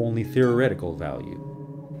have only theoretical value."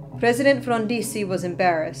 President Frondizi was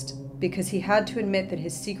embarrassed because he had to admit that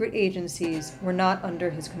his secret agencies were not under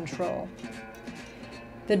his control.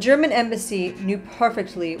 The German embassy knew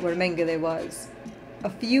perfectly where Mengele was. A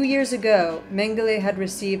few years ago, Mengele had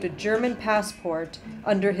received a German passport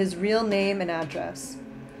under his real name and address.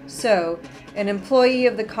 So, an employee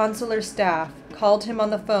of the consular staff called him on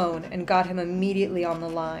the phone and got him immediately on the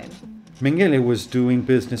line. Mengele was doing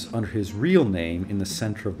business under his real name in the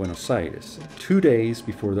center of Buenos Aires, 2 days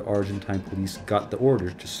before the Argentine police got the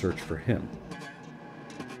order to search for him.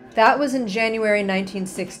 That was in January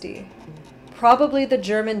 1960. Probably the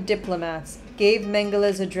German diplomats gave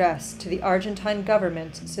Mengele's address to the Argentine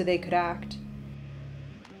government so they could act.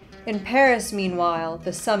 In Paris, meanwhile,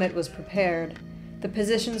 the summit was prepared. The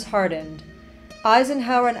positions hardened.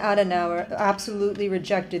 Eisenhower and Adenauer absolutely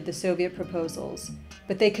rejected the Soviet proposals,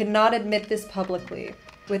 but they could not admit this publicly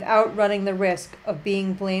without running the risk of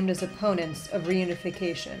being blamed as opponents of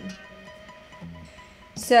reunification.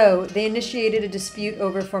 So they initiated a dispute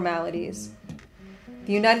over formalities.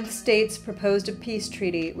 The United States proposed a peace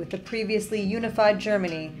treaty with the previously unified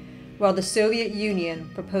Germany, while the Soviet Union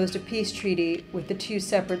proposed a peace treaty with the 2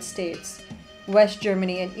 separate states, West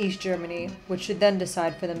Germany and East Germany, which should then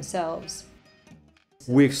decide for themselves.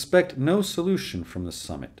 We expect no solution from the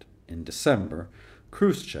summit. In December,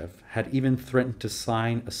 Khrushchev had even threatened to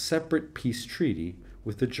sign a separate peace treaty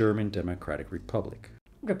with the German Democratic Republic,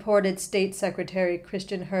 reported State Secretary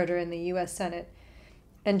Christian Herter in the U.S. Senate.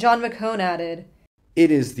 And John McCone added, "It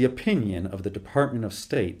is the opinion of the Department of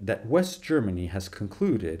State that West Germany has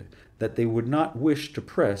concluded that they would not wish to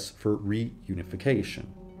press for reunification."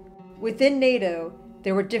 Within NATO,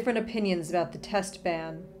 there were different opinions about the test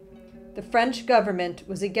ban. The French government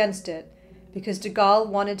was against it because de Gaulle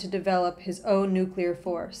wanted to develop his own nuclear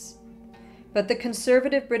force. But the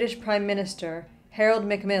conservative British Prime Minister, Harold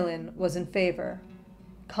Macmillan, was in favor.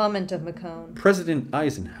 Comment of McCone. President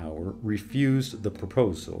Eisenhower refused the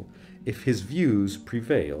proposal. If his views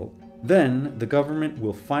prevail, then the government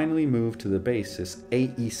will finally move to the basis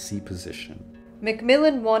AEC position.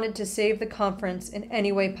 Macmillan wanted to save the conference in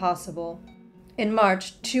any way possible. In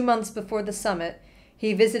March, 2 months before the summit,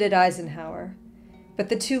 he visited Eisenhower. But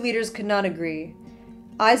the 2 leaders could not agree.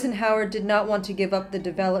 Eisenhower did not want to give up the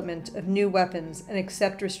development of new weapons and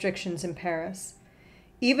accept restrictions in Paris.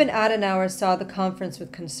 Even Adenauer saw the conference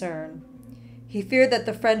with concern. He feared that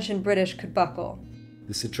the French and British could buckle.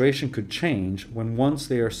 The situation could change when once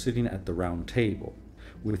they are sitting at the round table,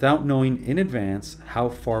 without knowing in advance how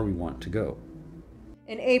far we want to go.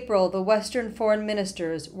 In April, the Western foreign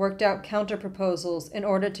ministers worked out counter-proposals in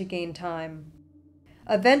order to gain time.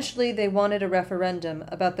 Eventually, they wanted a referendum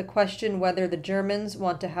about the question whether the Germans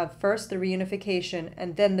want to have first the reunification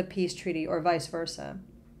and then the peace treaty, or vice versa.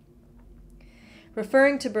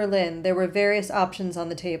 Referring to Berlin, there were various options on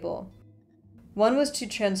the table. One was to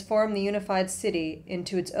transform the unified city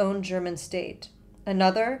into its own German state.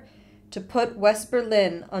 Another, to put West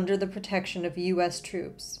Berlin under the protection of U.S.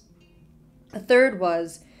 troops. A third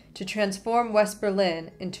was to transform West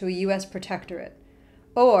Berlin into a U.S. protectorate,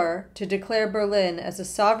 or to declare Berlin as a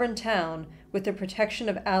sovereign town with the protection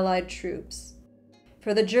of Allied troops.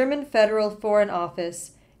 For the German Federal Foreign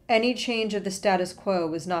Office, any change of the status quo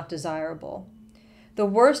was not desirable. The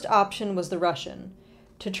worst option was the Russian,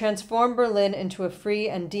 to transform Berlin into a free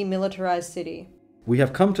and demilitarized city. We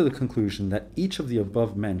have come to the conclusion that each of the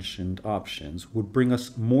above-mentioned options would bring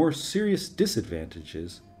us more serious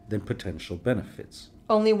disadvantages than potential benefits.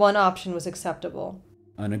 Only one option was acceptable.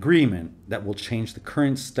 An agreement that will change the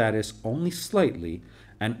current status only slightly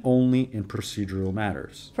and only in procedural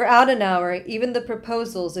matters. For Adenauer, even the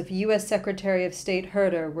proposals of U.S. Secretary of State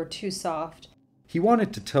Herter were too soft. He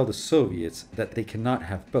wanted to tell the Soviets that they cannot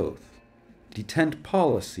have both, detente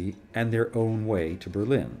policy and their own way to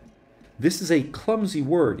Berlin. This is a clumsy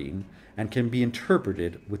wording and can be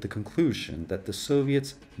interpreted with the conclusion that the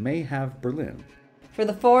Soviets may have Berlin. For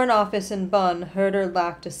the Foreign Office in Bonn, Herter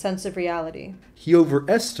lacked a sense of reality. He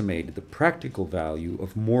overestimated the practical value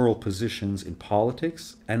of moral positions in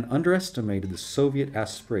politics and underestimated the Soviet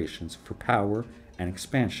aspirations for power and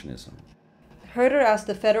expansionism. Herter asked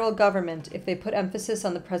the federal government if they put emphasis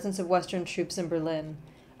on the presence of Western troops in Berlin.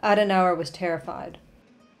 Adenauer was terrified.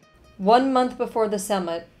 1 month before the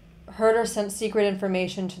summit, Herder sent secret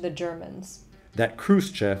information to the Germans that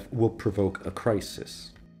Khrushchev will provoke a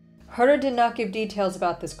crisis. Herder did not give details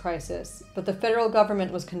about this crisis, but the federal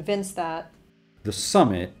government was convinced that the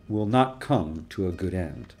summit will not come to a good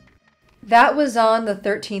end. That was on the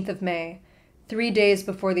 13th of May, 3 days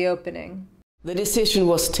before the opening. The decision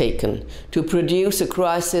was taken to produce a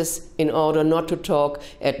crisis in order not to talk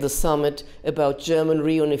at the summit about German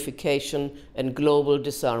reunification and global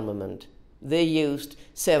disarmament. They used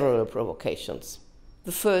several provocations.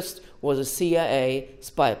 The first was a CIA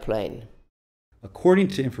spy plane. According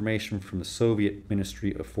to information from the Soviet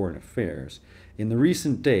Ministry of Foreign Affairs, in the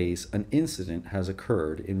recent days an incident has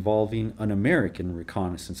occurred involving an American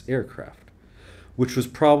reconnaissance aircraft, which was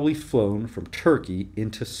probably flown from Turkey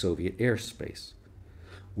into Soviet airspace.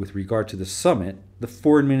 With regard to the summit, the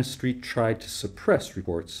Foreign Ministry tried to suppress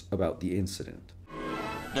reports about the incident.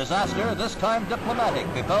 Disaster, this time diplomatic,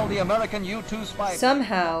 befell the American U-2 spy.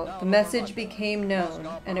 Somehow, the message became known,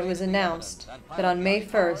 and it was announced that on May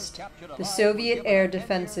 1st, the Soviet air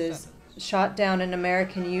defenses shot down an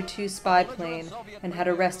American U-2 spy plane and had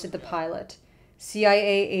arrested the pilot,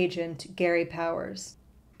 CIA agent Gary Powers.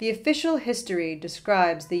 The official history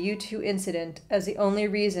describes the U-2 incident as the only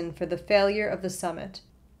reason for the failure of the summit,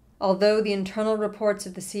 although the internal reports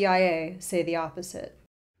of the CIA say the opposite.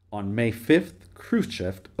 On May 5th,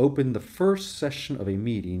 Khrushchev opened the first session of a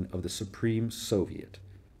meeting of the Supreme Soviet.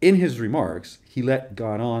 In his remarks, he let go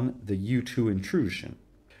on the U-2 intrusion,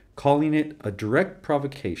 calling it a direct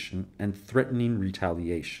provocation and threatening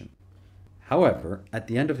retaliation. However, at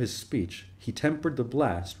the end of his speech, he tempered the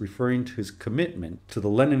blast, referring to his commitment to the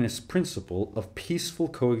Leninist principle of peaceful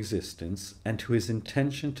coexistence and to his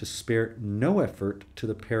intention to spare no effort to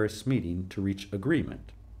the Paris meeting to reach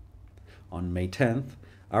agreement. On May 10th,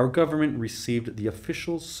 our government received the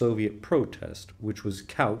official Soviet protest, which was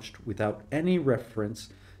couched without any reference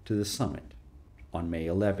to the summit. On May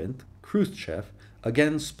 11th, Khrushchev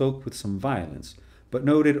again spoke with some violence, but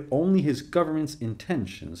noted only his government's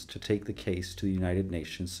intentions to take the case to the United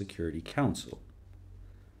Nations Security Council.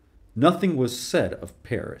 Nothing was said of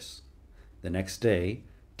Paris. The next day,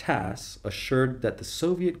 TASS assured that the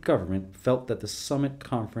Soviet government felt that the summit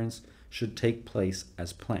conference should take place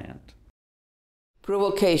as planned.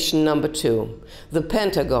 Provocation number 2. The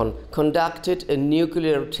Pentagon conducted a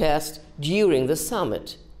nuclear test during the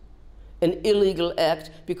summit. An illegal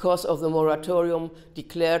act because of the moratorium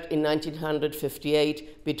declared in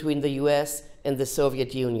 1958 between the US and the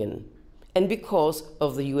Soviet Union, and because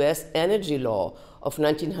of the US energy law of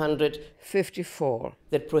 1954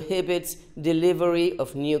 that prohibits delivery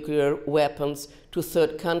of nuclear weapons to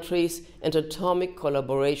third countries and atomic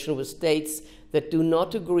collaboration with states that do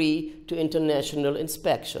not agree to international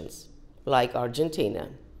inspections, like Argentina.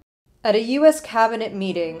 At a U.S. cabinet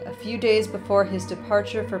meeting a few days before his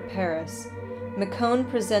departure for Paris, McCone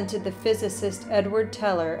presented the physicist Edward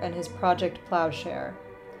Teller and his Project Plowshare.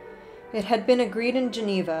 It had been agreed in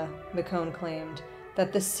Geneva, McCone claimed,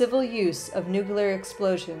 that the civil use of nuclear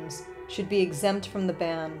explosions should be exempt from the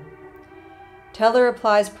ban. Teller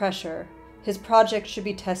applies pressure. His project should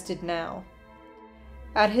be tested now.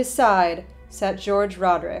 At his side sat George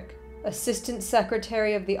Roderick, Assistant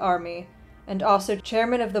Secretary of the Army, and also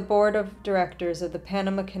chairman of the board of directors of the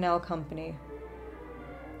Panama Canal Company.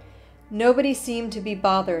 Nobody seemed to be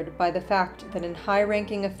bothered by the fact that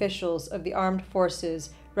high-ranking officials of the armed forces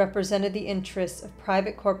represented the interests of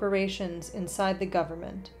private corporations inside the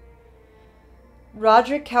government.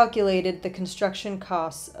 Roderick calculated the construction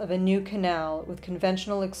costs of a new canal with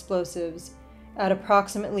conventional explosives at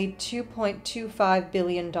approximately $2.25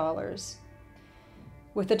 billion.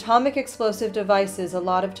 With atomic explosive devices, a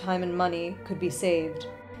lot of time and money could be saved.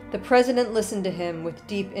 The president listened to him with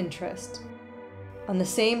deep interest. On the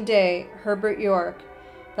same day, Herbert York,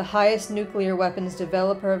 the highest nuclear weapons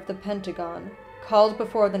developer of the Pentagon, called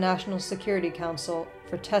before the National Security Council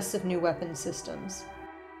for tests of new weapons systems.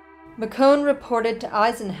 McCone reported to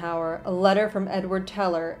Eisenhower a letter from Edward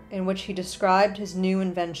Teller in which he described his new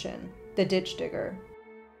invention, the ditch digger.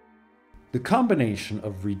 The combination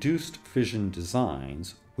of reduced fission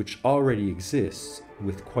designs, which already exists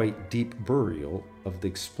with quite deep burial of the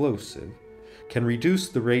explosive, can reduce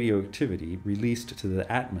the radioactivity released to the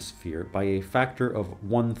atmosphere by a factor of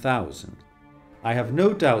 1,000. I have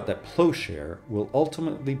no doubt that Plowshare will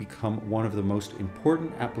ultimately become one of the most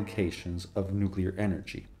important applications of nuclear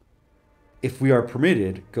energy. If we are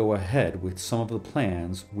permitted, go ahead with some of the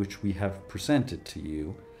plans which we have presented to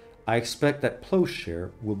you. I expect that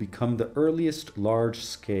Plowshare will become the earliest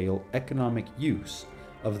large-scale economic use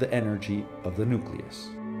of the energy of the nucleus.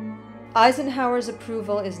 Eisenhower's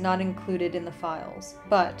approval is not included in the files,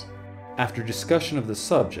 but after discussion of the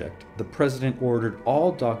subject, the president ordered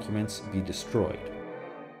all documents be destroyed.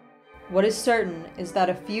 What is certain is that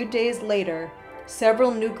a few days later,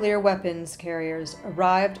 several nuclear weapons carriers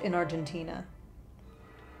arrived in Argentina.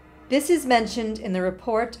 This is mentioned in the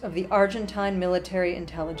report of the Argentine military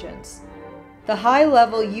intelligence. The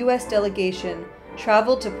high-level U.S. delegation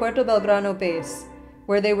traveled to Puerto Belgrano base,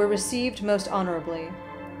 where they were received most honorably.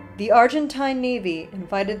 The Argentine Navy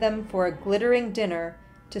invited them for a glittering dinner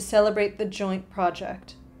to celebrate the joint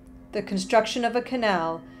project, the construction of a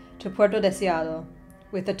canal to Puerto Deseado,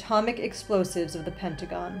 with atomic explosives of the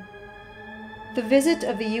Pentagon. The visit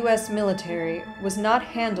of the U.S. military was not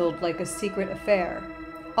handled like a secret affair.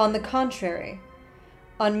 On the contrary,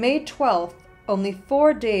 on May 12th, only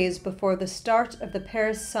 4 days before the start of the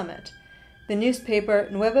Paris summit, the newspaper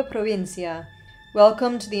Nueva Provincia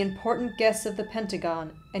welcomed the important guests of the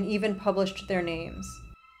Pentagon and even published their names.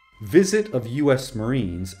 Visit of U.S.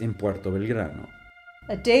 Marines in Puerto Belgrano.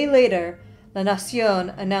 A day later, La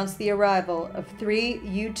Nación announced the arrival of 3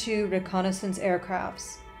 U-2 reconnaissance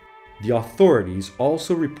aircrafts. The authorities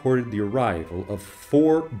also reported the arrival of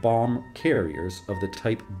 4 bomb carriers of the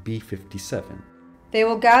type B-57. They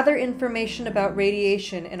will gather information about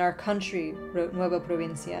radiation in our country, wrote Nueva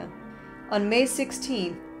Provincia. On May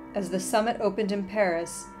 16th, as the summit opened in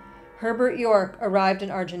Paris, Herbert York arrived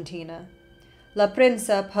in Argentina. La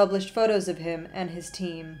Prensa published photos of him and his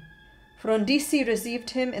team. Frondizi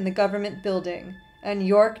received him in the government building, and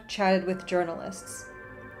York chatted with journalists.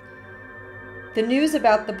 The news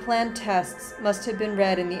about the planned tests must have been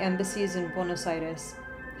read in the embassies in Buenos Aires.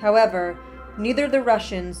 However, neither the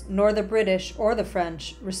Russians nor the British or the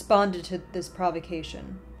French responded to this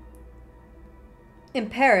provocation. In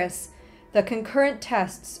Paris, the concurrent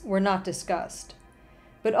tests were not discussed.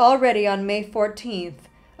 But already on May 14th,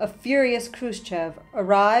 a furious Khrushchev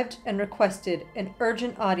arrived and requested an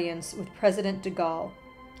urgent audience with President de Gaulle.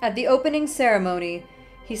 At the opening ceremony,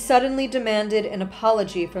 he suddenly demanded an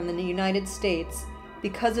apology from the United States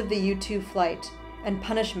because of the U-2 flight and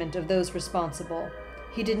punishment of those responsible.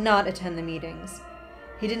 He did not attend the meetings.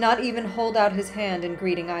 He did not even hold out his hand in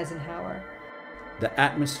greeting Eisenhower. The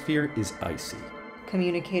atmosphere is icy,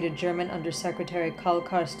 communicated German Undersecretary Karl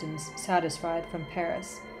Carstens, satisfied, from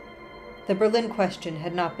Paris. The Berlin question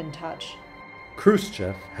had not been touched.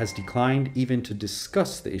 Khrushchev has declined even to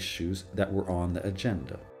discuss the issues that were on the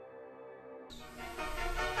agenda.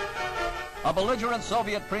 A belligerent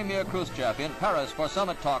Soviet Premier Khrushchev in Paris for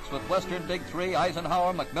summit talks with Western Big Three,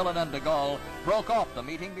 Eisenhower, Macmillan, and de Gaulle, broke off the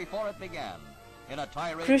meeting before it began.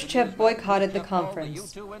 Khrushchev boycotted the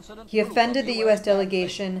conference. He offended the U.S.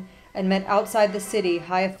 delegation and met outside the city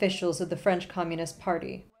high officials of the French Communist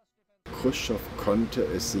Party. Khrushchev konnte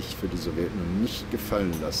es sich für die Sowjetunion nicht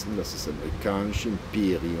gefallen lassen, dass das amerikanische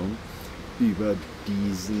Imperium über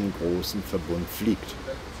diesen großen Verbund fliegt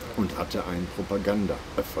und hatte einen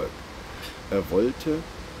Propagandaerfolg. Er wollte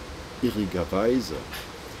irrigerweise,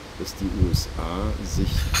 dass die USA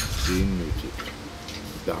sich demütigt.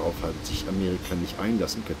 Darauf hat sich Amerika nicht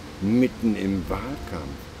einlassen können, mitten im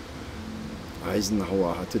Wahlkampf.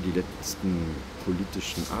 Eisenhower hatte die letzten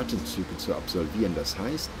politischen Atemzüge zu absolvieren. Das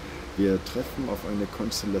heißt, wir treffen auf eine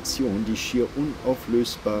Konstellation, die schier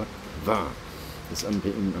unauflösbar war. Das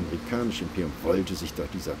amerikanische Imperium wollte sich doch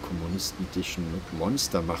dieser kommunistischen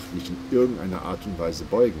Monstermacht nicht in irgendeiner Art und Weise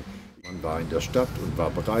beugen. Man war in der Stadt und war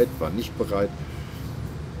bereit, war nicht bereit.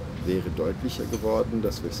 Wäre deutlicher geworden,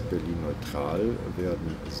 dass West-Berlin neutral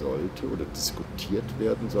werden sollte oder diskutiert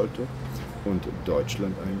werden sollte und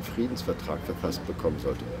Deutschland einen Friedensvertrag verfasst bekommen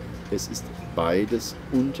sollte. Es ist beides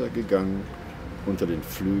untergegangen unter den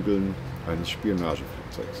Flügeln eines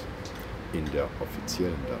Spionageflugzeugs in der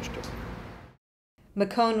offiziellen Darstellung.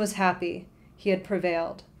 McCone was happy. He had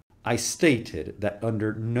prevailed. I stated that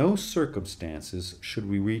under no circumstances should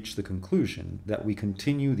we reach the conclusion that we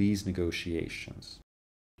continue these negotiations.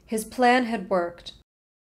 His plan had worked.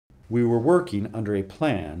 We were working under a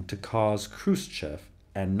plan to cause Khrushchev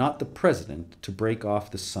and not the president to break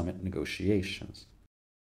off the summit negotiations.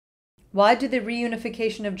 Why did the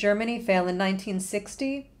reunification of Germany fail in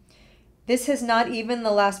 1960? This has not even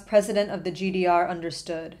the last president of the GDR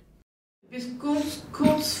understood. Bis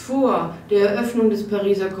kurz vor der Eröffnung des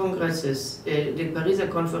Pariser Kongresses, der Pariser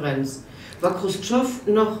Konferenz, war Khrushchev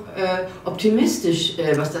noch optimistisch,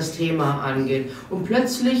 was das Thema angeht. Und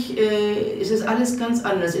plötzlich ist es alles ganz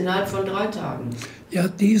anders, innerhalb von 3 Tagen. Ja,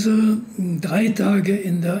 diese 3 Tage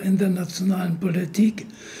in der internationalen Politik,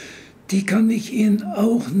 die kann ich Ihnen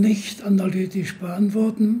auch nicht analytisch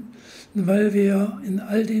beantworten, weil wir in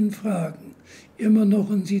all den Fragen immer noch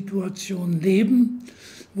in Situationen leben,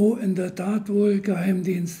 wo in der Tat wohl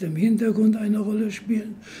Geheimdienste im Hintergrund eine Rolle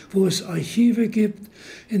spielen, wo es Archive gibt,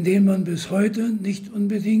 in denen man bis heute nicht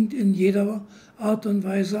unbedingt in jeder Art und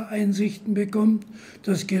Weise Einsichten bekommt.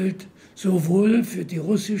 Das gilt sowohl für die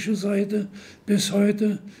russische Seite bis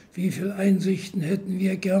heute, wie viele Einsichten hätten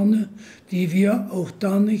wir gerne, die wir auch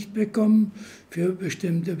da nicht bekommen für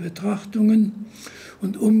bestimmte Betrachtungen.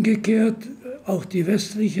 Und umgekehrt, auch die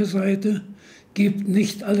westliche Seite gibt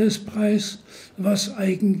nicht alles preis, was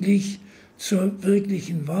eigentlich zur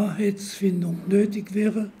wirklichen Wahrheitsfindung nötig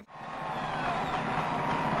wäre.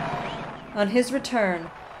 On his return,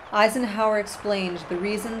 Eisenhower explained the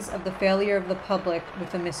reasons of the failure of the public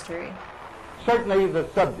with a mystery. Certainly the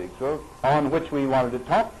subjects on which we wanted to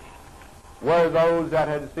talk were those that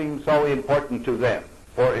had seemed so important to them.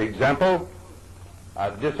 For example,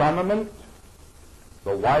 disarmament,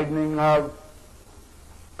 the widening of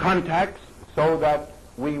contacts so that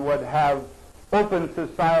we would have open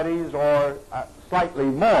societies or slightly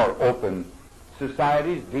more open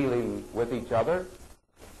societies dealing with each other.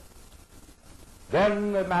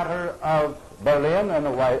 Then the matter of Berlin and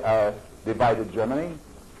a divided Germany.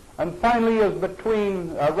 And finally, as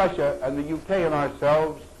between Russia and the UK and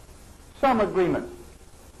ourselves, some agreement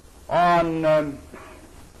on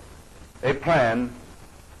a plan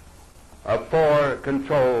for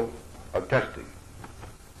control of testing,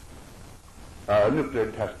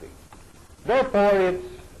 nuclear testing. Therefore, it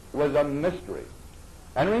was a mystery,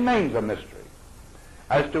 and remains a mystery,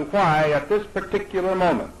 as to why at this particular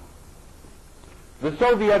moment the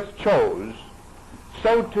Soviets chose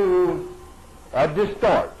so to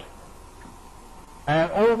distort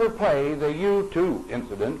and overplay the U-2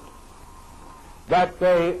 incident that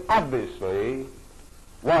they obviously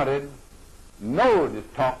wanted no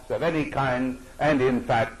talks of any kind, and in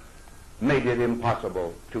fact made it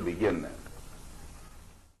impossible to begin them.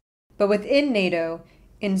 But within NATO,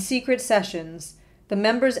 in secret sessions, the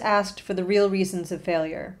members asked for the real reasons of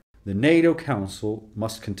failure. The NATO Council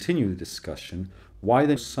must continue the discussion why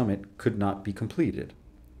the summit could not be completed.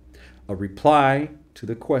 A reply to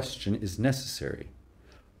the question is necessary: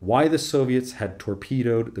 why the Soviets had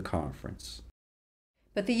torpedoed the conference.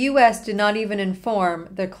 But the U.S. did not even inform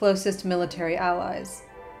their closest military allies.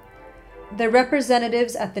 Their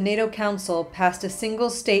representatives at the NATO Council passed a single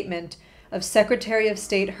statement of Secretary of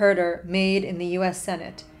State Herter made in the U.S.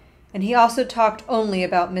 Senate, and he also talked only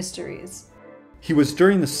about mysteries. He was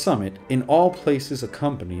during the summit in all places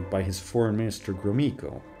accompanied by his foreign minister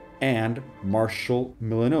Gromyko and Marshal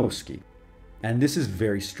Milanowski, and this is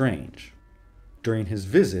very strange. During his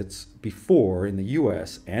visits before in the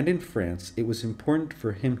US and in France, it was important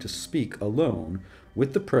for him to speak alone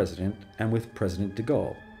with the President and with President de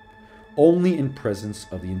Gaulle, only in presence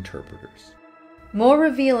of the interpreters. More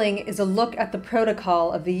revealing is a look at the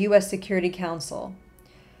protocol of the U.S. Security Council.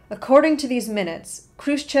 According to these minutes,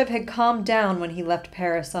 Khrushchev had calmed down when he left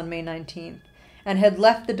Paris on May 19th and had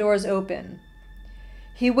left the doors open.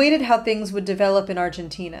 He waited how things would develop in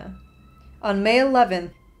Argentina. On May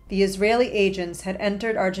 11th, the Israeli agents had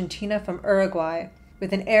entered Argentina from Uruguay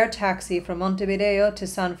with an air taxi from Montevideo to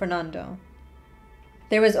San Fernando.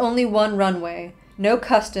 There was only one runway, no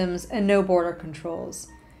customs and no border controls.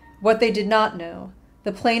 What they did not know,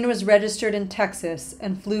 the plane was registered in Texas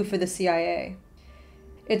and flew for the CIA.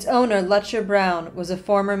 Its owner, Lutcher Brown, was a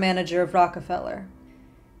former manager of Rockefeller.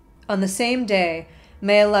 On the same day,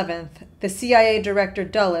 May 11th, the CIA Director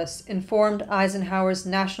Dulles informed Eisenhower's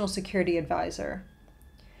National Security Advisor.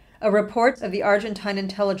 A report of the Argentine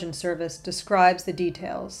Intelligence Service describes the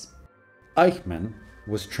details. Eichmann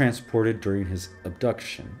was transported during his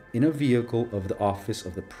abduction in a vehicle of the office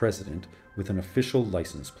of the President with an official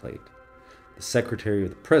license plate. The Secretary of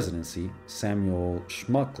the Presidency, Samuel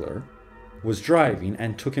Schmuckler, was driving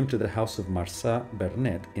and took him to the house of Marçà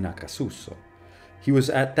Bernet in Acasuso. He was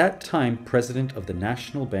at that time President of the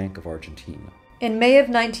National Bank of Argentina. In May of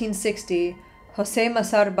 1960, José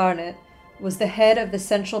Marçà Bernet was the head of the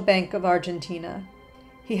Central Bank of Argentina.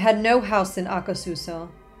 He had no house in Acasuso.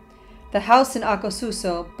 The house in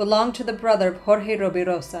Acasuso belonged to the brother of Jorge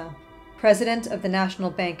Rovirosa, president of the National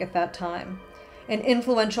Bank at that time, an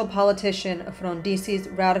influential politician of Frondizi's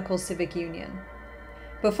Radical Civic Union.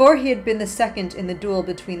 Before he had been the second in the duel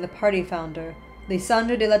between the party founder,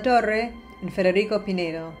 Lisandro de la Torre, and Federico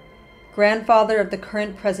Pinedo, grandfather of the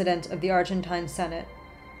current president of the Argentine Senate.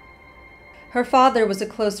 Her father was a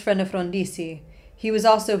close friend of Frondizi. He was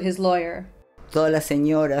also his lawyer. Todas las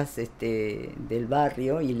señoras del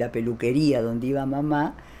barrio y la peluquería donde iba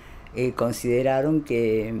mamá consideraron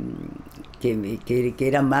que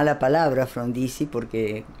era mala palabra Frondizi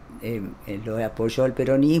porque lo apoyó el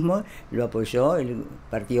peronismo, lo apoyó el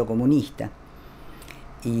Partido Comunista.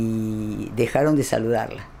 y dejaron de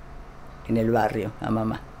saludarla en el barrio, a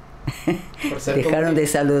mamá. Dejaron de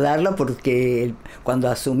saludarla porque cuando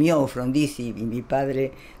asumió Frondizi y mi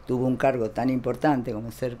padre tuvo un cargo tan importante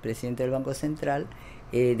como ser presidente del Banco Central,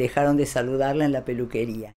 dejaron de saludarla en la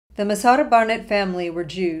peluquería. The Masada Barnett family were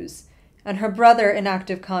Jews, and her brother an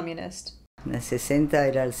active communist. En el 60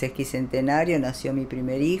 era el sesquicentenario, nació mi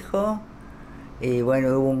primer hijo.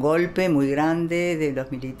 Bueno, hubo un golpe muy grande de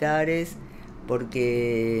los militares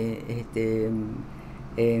porque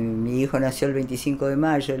mi hijo nació el 25 de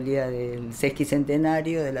mayo, el día del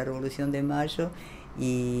sesquicentenario de la Revolución de Mayo,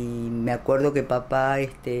 y me acuerdo que papá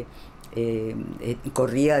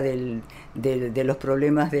corría de los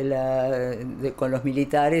problemas con los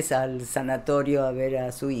militares al sanatorio a ver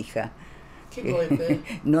a su hija. ¿Qué golpe?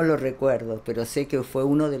 No lo recuerdo, pero sé que fue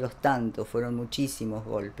uno de los tantos, fueron muchísimos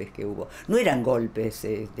golpes que hubo. No eran golpes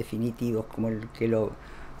definitivos como el que los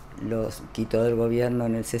quitó del gobierno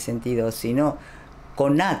en el 62, sino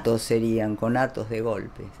conatos de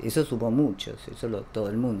golpes. Eso hubo muchos, todo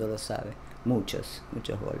el mundo lo sabe, muchos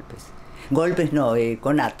golpes. Golpes no,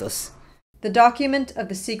 conatos. The document of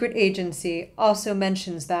the secret agency also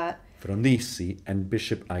mentions that Frondizi and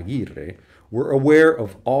Bishop Aguirre were aware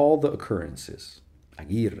of all the occurrences.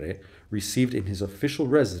 Aguirre received in his official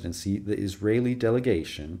residency the Israeli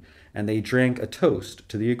delegation, and they drank a toast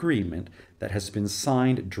to the agreement that has been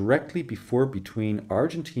signed directly between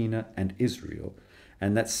Argentina and Israel,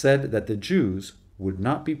 and that said that the Jews would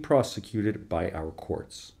not be prosecuted by our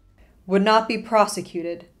courts. Would not be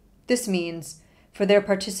prosecuted. This means for their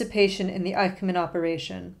participation in the Eichmann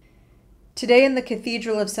operation. Today in the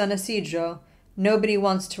Cathedral of San Isidro, nobody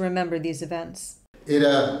wants to remember these events.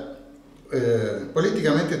 Era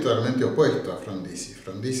políticamente totalmente opuesto a Frondizi.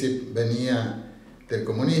 Frondizi venía del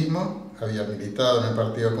comunismo, había militado en el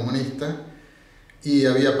Partido Comunista y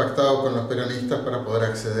había pactado con los peronistas para poder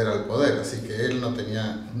acceder al poder, así que él no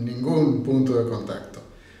tenía ningún punto de contacto.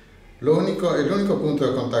 El único punto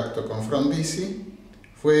de contacto con Frondizi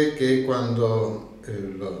fue que cuando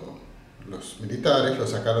los militares lo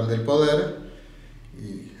sacaron del poder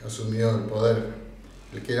y asumió el poder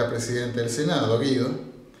el que era presidente del Senado, Guido,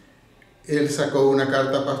 él sacó una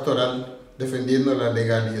carta pastoral defendiendo la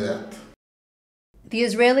legalidad. The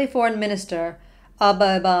Israeli foreign minister,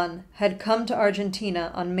 Abba Eban, had come to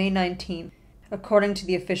Argentina on May 19th, according to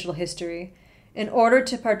the official history, in order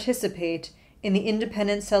to participate in the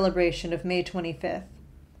independence celebration of May 25th.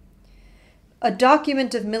 A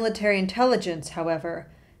document of military intelligence, however,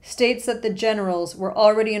 states that the generals were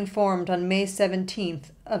already informed on May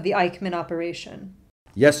 17th of the Eichmann operation.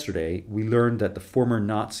 Yesterday, we learned that the former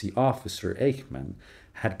Nazi officer Eichmann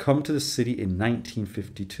had come to the city in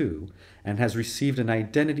 1952 and has received an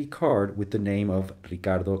identity card with the name of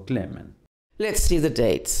Ricardo Clemen. Let's see the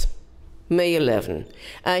dates. May 11.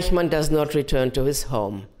 Eichmann does not return to his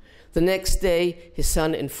home. The next day, his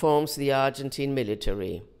son informs the Argentine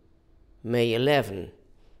military. May 11.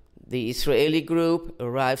 The Israeli group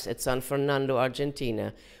arrives at San Fernando,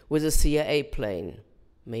 Argentina, with a CIA plane.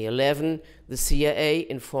 May 11, the CIA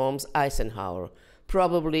informs Eisenhower,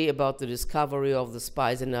 probably about the discovery of the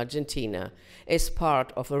spies in Argentina, as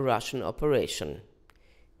part of a Russian operation.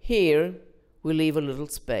 Here, we leave a little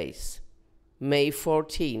space. May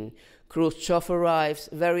 14, Khrushchev arrives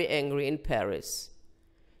very angry in Paris.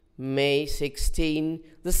 May 16,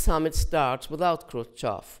 the summit starts without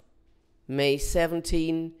Khrushchev. May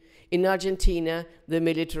 17, in Argentina, the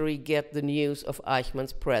military get the news of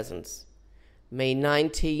Eichmann's presence. May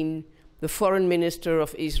 19, the foreign minister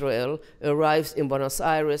of Israel arrives in Buenos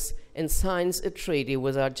Aires and signs a treaty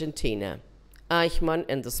with Argentina. Eichmann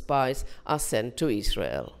and the spies are sent to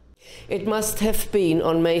Israel. It must have been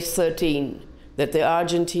on May 13 that the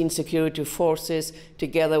Argentine security forces,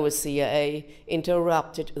 together with CIA,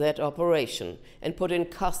 interrupted that operation and put in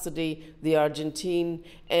custody the Argentine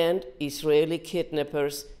and Israeli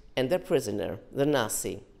kidnappers and their prisoner, the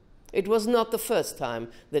Nazi. It was not the first time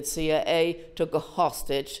that CIA took a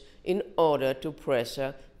hostage in order to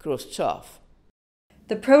pressure Khrushchev.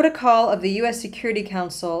 The protocol of the U.S. Security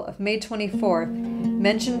Council of May 24th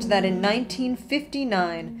mentioned that in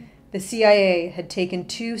 1959, the CIA had taken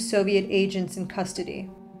 2 Soviet agents in custody.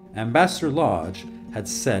 Ambassador Lodge had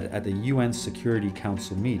said at the UN Security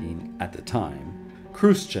Council meeting at the time,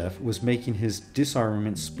 Khrushchev was making his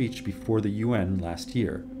disarmament speech before the UN last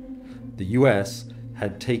year. The US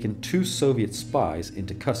had taken 2 Soviet spies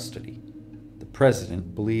into custody. The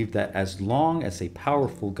president believed that as long as a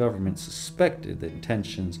powerful government suspected the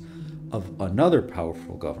intentions of another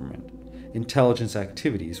powerful government, intelligence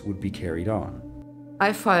activities would be carried on.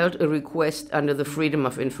 I filed a request under the Freedom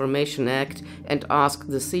of Information Act and asked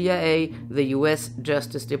the CIA, the US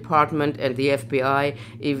Justice Department, and the FBI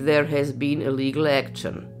if there has been illegal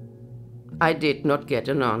action. I did not get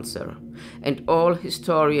an answer, and all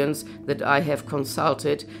historians that I have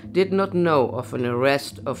consulted did not know of an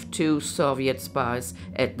arrest of 2 Soviet spies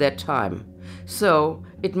at that time. So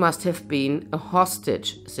it must have been a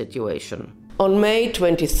hostage situation. On May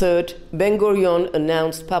 23rd, Ben-Gurion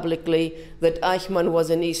announced publicly that Eichmann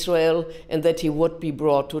was in Israel and that he would be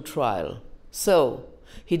brought to trial. So,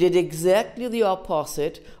 he did exactly the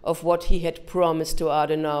opposite of what he had promised to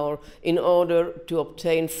Adenauer in order to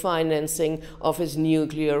obtain financing of his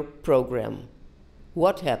nuclear program.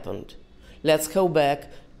 What happened? Let's go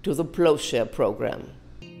back to the Plowshare program.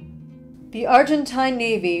 The Argentine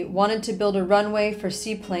Navy wanted to build a runway for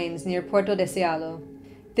seaplanes near Puerto Deseado.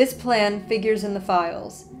 This plan figures in the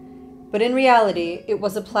files, but in reality, it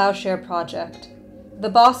was a plowshare project. The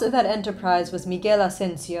boss of that enterprise was Miguel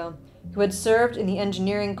Asensio, who had served in the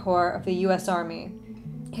engineering corps of the U.S. Army.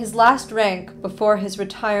 His last rank before his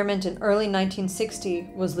retirement in early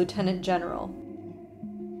 1960 was lieutenant general.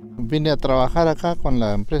 Vine a trabajar acá con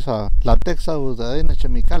la empresa La Texas Butadina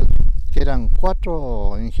Chemical, que eran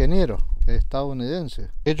 4 ingenieros estadounidenses.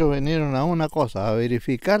 Ellos vinieron a una cosa, a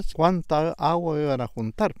verificar cuánta agua iban a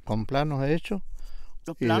juntar, con planos hechos.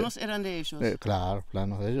 ¿Los planos eran de ellos? Claro,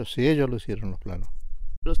 planos de ellos, sí, ellos lo hicieron los planos.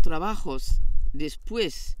 Los trabajos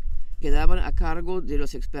después quedaban a cargo de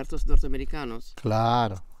los expertos norteamericanos.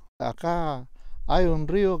 Claro, acá hay un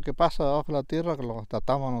río que pasa debajo de la tierra que lo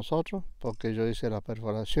tratamos nosotros, porque yo hice las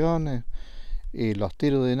perforaciones y los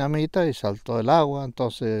tiros de dinamita y saltó el agua,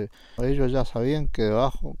 entonces ellos ya sabían que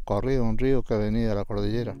debajo corría un río que venía de la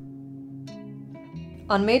cordillera.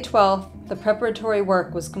 On May 12th, the preparatory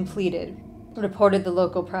work was completed, reported the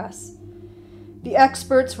local press. The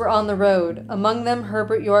experts were on the road, among them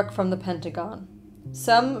Herbert York from the Pentagon.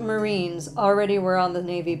 Some Marines already were on the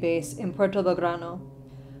Navy base in Puerto Belgrano.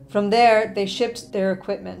 From there, they shipped their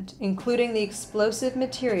equipment, including the explosive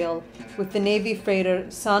material, with the Navy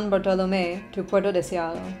freighter San Bartolomé to Puerto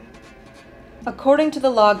Deseado. According to the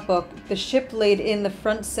logbook, the ship laid in the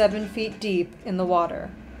front 7 feet deep in the water,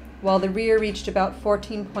 while the rear reached about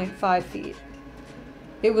 14.5 feet.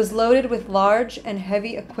 It was loaded with large and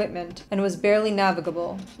heavy equipment and was barely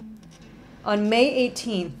navigable. On May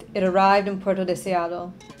 18th, it arrived in Puerto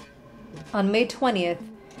Deseado. On May 20th,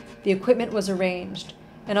 the equipment was arranged,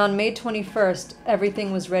 and on May 21st,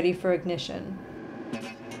 everything was ready for ignition.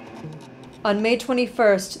 On May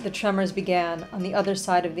 21st, the tremors began on the other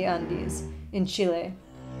side of the Andes, in Chile.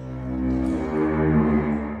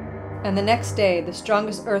 And the next day, the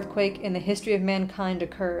strongest earthquake in the history of mankind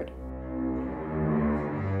occurred.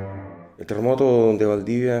 El terremoto de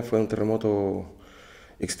Valdivia fue un terremoto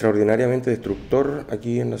extraordinariamente destructor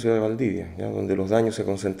aquí en la ciudad de Valdivia, ¿ya? Donde los daños se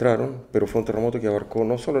concentraron, pero fue un terremoto que abarcó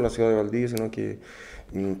no solo la ciudad de Valdivia, sino que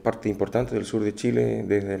parte importante del sur de Chile,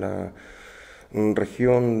 desde la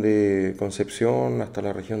región de Concepción hasta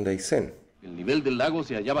la región de Aysén. El nivel del lago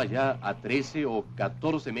se hallaba ya a 13 o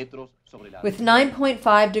 14 metros sobre la... With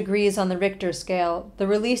 9.5 degrees on the Richter scale, the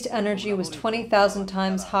released energy was 20,000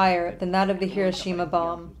 times higher than that of the Hiroshima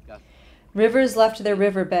bomb. Rivers left their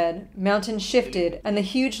riverbed, mountains shifted, and the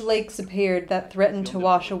huge lakes appeared that threatened to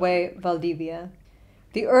wash away Valdivia.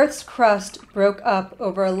 The Earth's crust broke up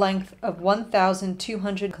over a length of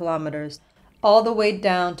 1,200 kilometers, all the way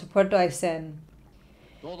down to Puerto Aysén.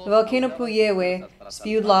 The volcano Puyehue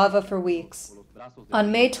spewed lava for weeks.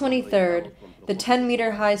 On May 23rd, the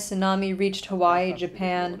 10-meter-high tsunami reached Hawaii,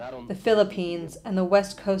 Japan, the Philippines, and the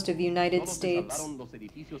west coast of the United States.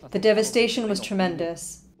 The devastation was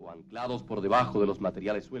tremendous.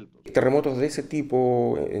 Terremotos de ese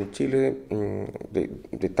tipo en Chile,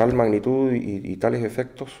 de tal magnitud y tales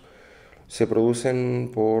efectos, se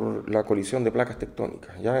producen por la colisión de placas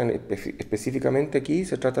tectónicas. ¿Ya? Específicamente aquí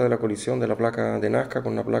se trata de la colisión de la placa de Nazca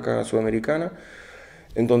con la placa sudamericana,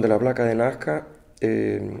 en donde la placa de Nazca,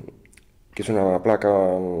 que es una placa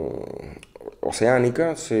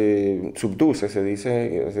oceánica, se subduce, se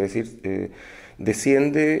dice, es decir,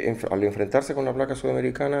 desciende al enfrentarse con la placa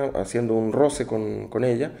sudamericana, haciendo un roce con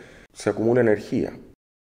ella, se acumula energía.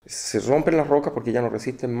 Se rompen las rocas porque ya no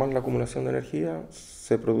resisten más la acumulación de energía,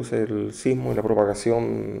 se produce el sismo y la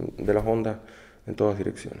propagación de las ondas en todas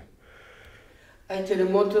direcciones. Hay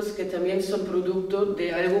terremotos que también son producto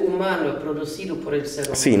de algo humano producido por el ser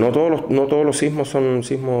humano. Sí, no todos los sismos son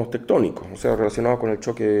sismos tectónicos, o sea, relacionados con el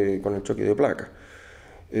choque de placas.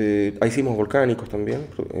 Hay sismos volcánicos también,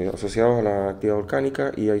 asociados a la actividad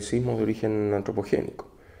volcánica, y hay sismos de origen antropogénico,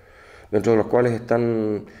 dentro de los cuales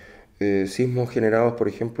están sismos generados, por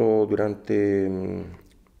ejemplo, durante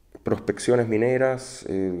prospecciones mineras,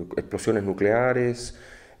 explosiones nucleares,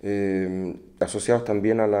 asociados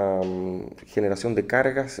también a la generación de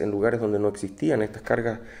cargas en lugares donde no existían estas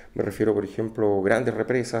cargas. Me refiero, por ejemplo, grandes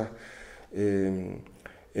represas, en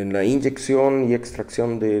la inyección y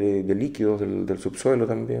extracción de líquidos del subsuelo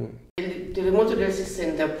también. ¿El terremoto del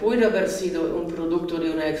 60 puede haber sido un producto de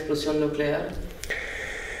una explosión nuclear?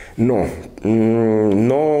 No,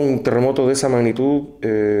 no un terremoto de esa magnitud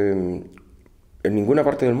en ninguna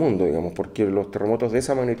parte del mundo, digamos, porque los terremotos de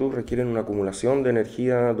esa magnitud requieren una acumulación de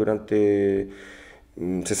energía durante,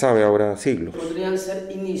 se sabe ahora, siglos. ¿Podrían ser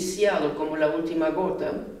iniciados como la última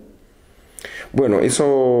gota? Bueno,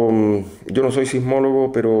 eso, yo no soy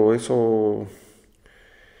sismólogo, pero eso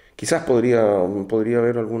quizás podría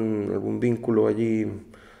haber algún vínculo allí,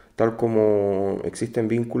 tal como existen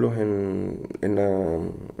vínculos en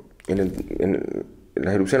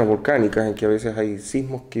las erupciones volcánicas, en que a veces hay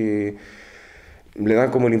sismos que le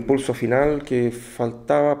dan como el impulso final que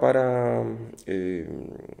faltaba para que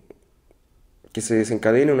se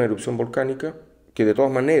desencadene una erupción volcánica, que de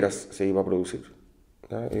todas maneras se iba a producir.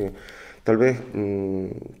 Tal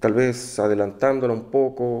vez adelantándola un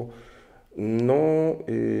poco, no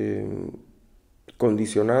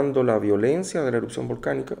condicionando la violencia de la erupción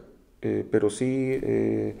volcánica, pero sí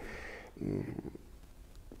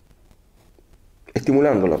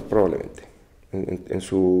estimulándola probablemente en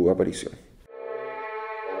su aparición.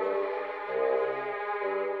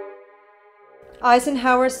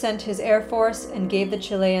 Eisenhower sent his Air Force and gave the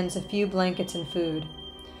Chileans a few blankets and food.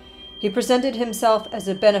 He presented himself as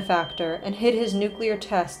a benefactor and hid his nuclear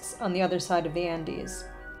tests on the other side of the Andes.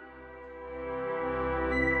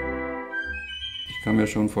 Ich kann mir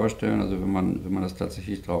schon vorstellen, also wenn man das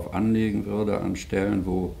tatsächlich darauf anlegen würde, an Stellen,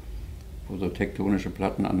 wo so tektonische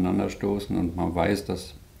Platten aneinanderstoßen und man weiß,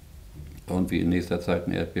 dass irgendwie in nächster Zeit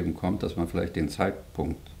ein Erdbeben kommt, dass man vielleicht den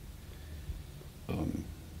Zeitpunkt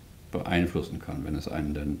beeinflussen kann, wenn es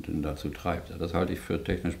einen denn dazu treibt. Das halte ich für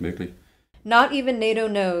technisch möglich. Not even NATO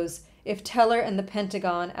knows if Teller and the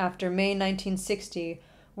Pentagon after May 1960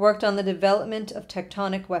 worked on the development of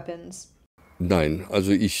tectonic weapons. Nein,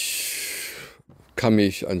 also ich kann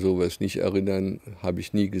mich an sowas nicht erinnern, habe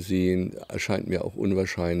ich nie gesehen, erscheint mir auch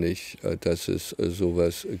unwahrscheinlich, dass es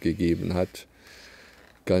sowas gegeben hat.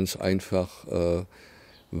 Ganz einfach,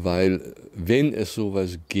 weil wenn es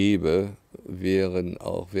sowas gäbe, wäre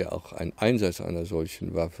auch ein Einsatz einer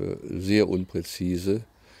solchen Waffe sehr unpräzise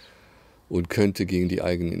und könnte gegen die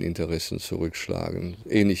eigenen Interessen zurückschlagen.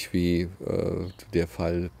 Ähnlich wie der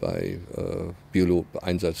Fall bei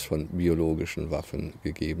Einsatz von biologischen Waffen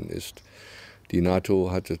gegeben ist. Die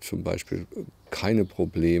NATO hatte zum Beispiel keine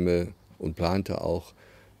Probleme und hatte auch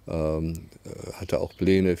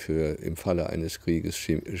Pläne für im Falle eines Krieges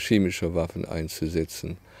chemische Waffen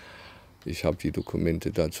einzusetzen. Ich habe die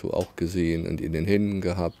Dokumente dazu auch gesehen und in den Händen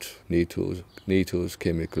gehabt. NATO's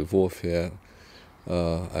Chemical Warfare,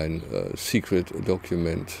 ein Secret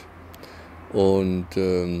Document.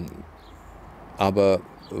 Aber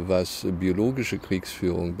was biologische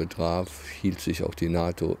Kriegsführung betraf, hielt sich auch die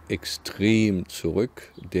NATO extrem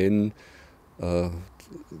zurück, denn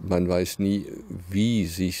man weiß nie, wie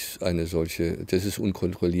sich eine solche, das ist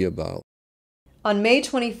unkontrollierbar. On May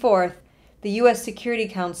 24th, the U.S. Security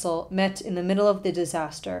Council met in the middle of the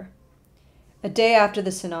disaster, a day after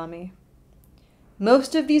the tsunami.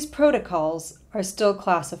 Most of these protocols are still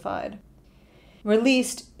classified.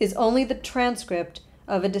 Released is only the transcript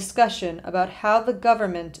of a discussion about how the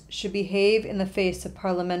government should behave in the face of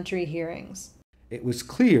parliamentary hearings. It was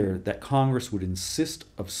clear that Congress would insist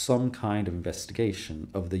of some kind of investigation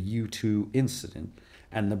of the U-2 incident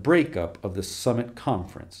and the breakup of the summit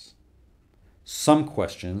conference. Some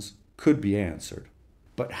questions could be answered,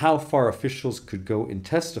 but how far officials could go in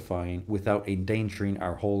testifying without endangering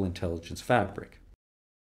our whole intelligence fabric.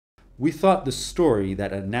 We thought the story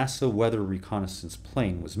that a NASA weather reconnaissance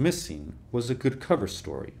plane was missing was a good cover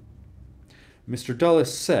story. Mr.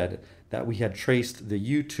 Dulles said that we had traced the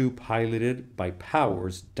U-2 piloted by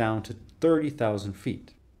Powers down to 30,000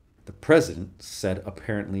 feet. The president said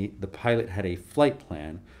apparently the pilot had a flight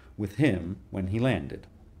plan with him when he landed.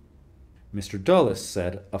 Mr. Dulles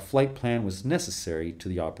said a flight plan was necessary to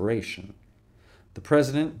the operation. The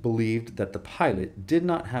president believed that the pilot did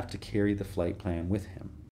not have to carry the flight plan with him.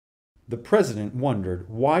 The president wondered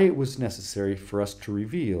why it was necessary for us to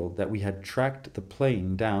reveal that we had tracked the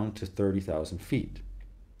plane down to 30,000 feet.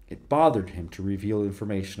 It bothered him to reveal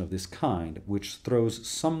information of this kind, which throws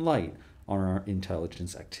some light on our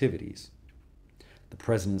intelligence activities. The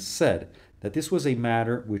president said that this was a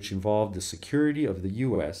matter which involved the security of the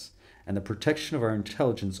U.S. and the protection of our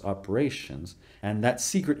intelligence operations, and that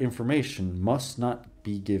secret information must not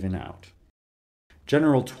be given out.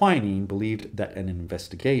 General Twining believed that an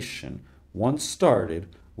investigation, once started,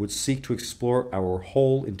 would seek to explore our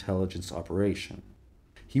whole intelligence operation.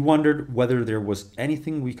 He wondered whether there was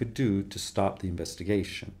anything we could do to stop the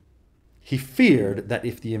investigation. He feared that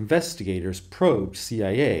if the investigators probed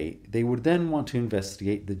CIA, they would then want to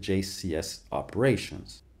investigate the JCS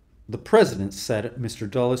operations. The president said Mr.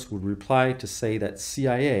 Dulles would reply to say that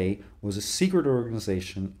CIA was a secret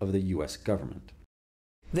organization of the US government.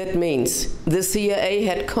 That means the CIA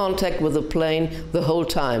had contact with the plane the whole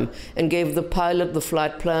time and gave the pilot the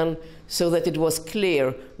flight plan so that it was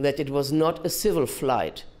clear that it was not a civil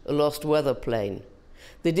flight, a lost weather plane.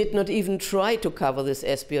 They did not even try to cover this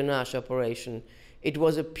espionage operation. It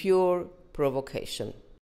was a pure provocation.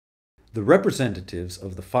 The representatives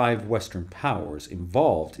of the 5 Western powers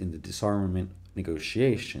involved in the disarmament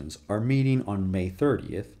negotiations are meeting on May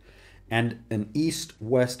 30th, and an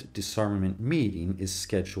East-West disarmament meeting is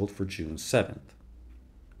scheduled for June 7th.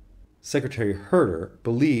 Secretary Herter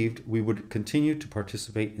believed we would continue to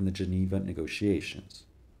participate in the Geneva negotiations.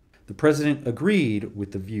 The President agreed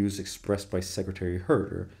with the views expressed by Secretary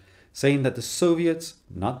Herter, saying that the Soviets,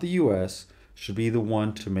 not the US, should be the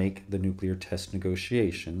one to make the nuclear test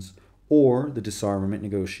negotiations or the disarmament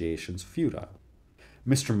negotiations futile.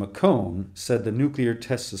 Mr. McCone said the nuclear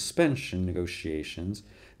test suspension negotiations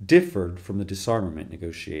differed from the disarmament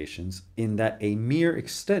negotiations in that a mere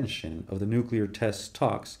extension of the nuclear test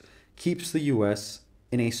talks keeps the U.S.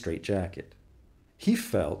 in a straitjacket. He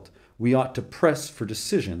felt we ought to press for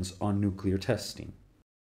decisions on nuclear testing.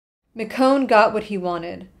 McCone got what he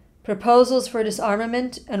wanted. Proposals for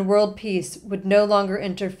disarmament and world peace would no longer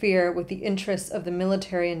interfere with the interests of the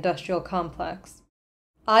military-industrial complex.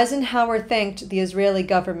 Eisenhower thanked the Israeli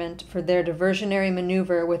government for their diversionary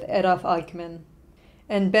maneuver with Adolf Eichmann,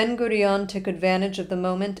 and Ben-Gurion took advantage of the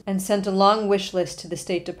moment and sent a long wish list to the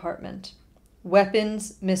State Department: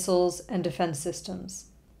 weapons, missiles, and defense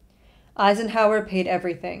systems. Eisenhower paid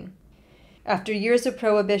everything. After years of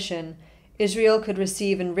prohibition, Israel could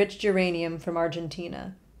receive enriched uranium from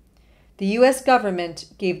Argentina. The U.S. government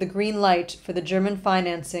gave the green light for the German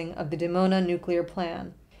financing of the Dimona nuclear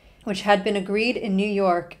plan, which had been agreed in New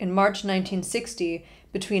York in March 1960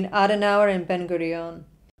 between Adenauer and Ben-Gurion.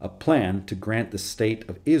 A plan to grant the State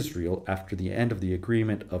of Israel, after the end of the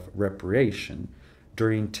agreement of reparation,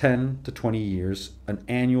 during 10 to 20 years, an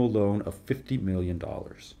annual loan of $50 million.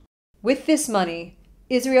 With this money,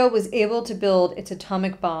 Israel was able to build its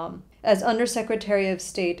atomic bomb, as Undersecretary of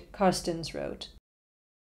State Carstens wrote.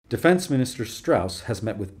 Defense Minister Strauss has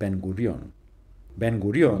met with Ben-Gurion.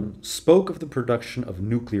 Ben-Gurion spoke of the production of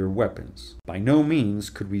nuclear weapons. By no means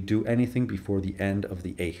could we do anything before the end of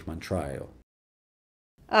the Eichmann trial.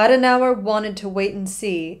 Adenauer wanted to wait and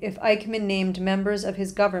see if Eichmann named members of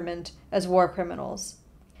his government as war criminals.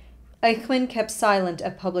 Eichmann kept silent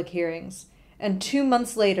at public hearings, and 2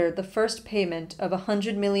 months later the first payment of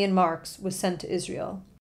 100 million marks was sent to Israel.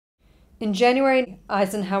 In January,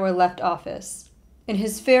 Eisenhower left office. In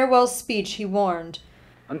his farewell speech, he warned,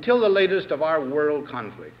 "Until the latest of our world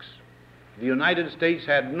conflicts, the United States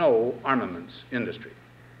had no armaments industry.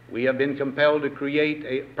 We have been compelled to create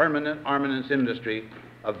a permanent armaments industry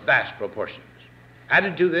of vast proportions.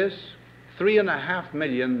 Added to this, 3.5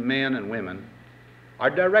 million men and women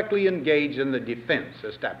are directly engaged in the defense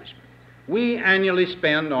establishment. We annually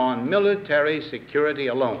spend on military security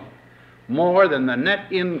alone more than the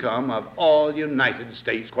net income of all United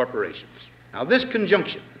States corporations. Now, this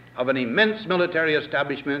conjunction of an immense military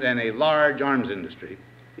establishment and a large arms industry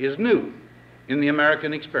is new in the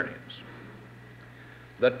American experience.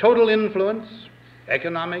 The total influence,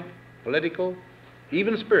 economic, political,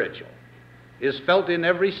 even spiritual, is felt in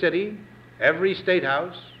every city, every state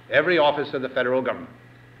house, every office of the federal government.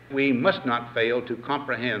 We must not fail to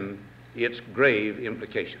comprehend its grave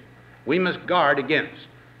implication. We must guard against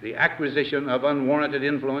the acquisition of unwarranted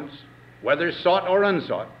influence, whether sought or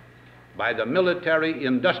unsought, by the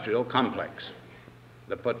military-industrial complex.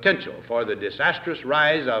 The potential for the disastrous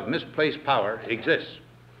rise of misplaced power exists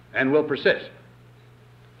and will persist.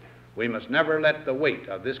 We must never let the weight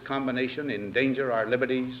of this combination endanger our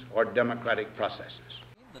liberties or democratic processes."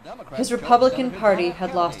 His Republican Party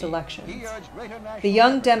had lost elections. The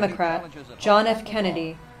young Democrat, John F.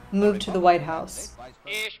 Kennedy, moved to the White House.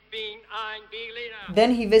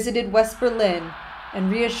 Then he visited West Berlin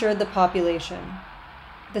and reassured the population.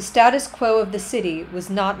 The status quo of the city was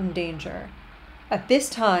not in danger. At this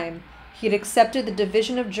time, he had accepted the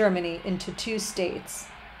division of Germany into 2 states.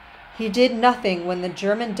 He did nothing when the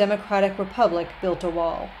German Democratic Republic built a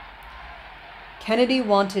wall. Kennedy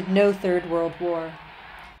wanted no Third World War.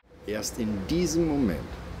 Erst in diesem Moment,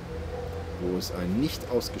 wo es ein nicht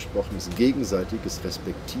ausgesprochenes gegenseitiges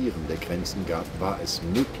Respektieren der Grenzen gab, war es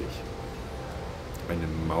möglich, eine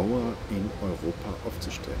Mauer in Europa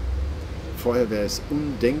aufzustellen. Vorher wäre es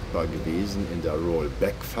undenkbar gewesen in der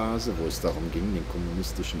Rollback-Phase, wo es darum ging, den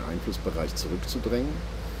kommunistischen Einflussbereich zurückzudrängen.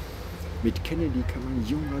 Mit Kennedy kam ein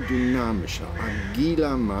junger, dynamischer,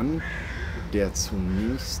 agiler Mann, der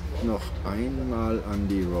zunächst noch einmal an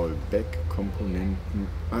die Rollback-Komponenten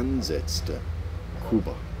ansetzte.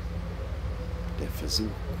 Kuba. Der Versuch,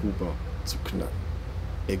 Kuba zu knacken.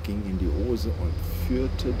 Er ging in die Hose und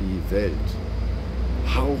führte die Welt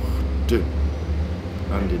hauchdünn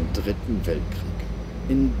an den Dritten Weltkrieg.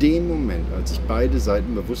 In dem Moment, als sich beide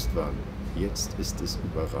Seiten bewusst waren, jetzt ist es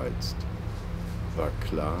überreizt, war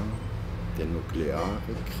klar, der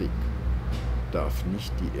nukleare Krieg darf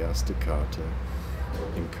nicht die erste Karte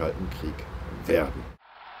im Kalten Krieg werden.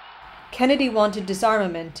 Kennedy wanted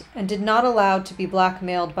disarmament and did not allow to be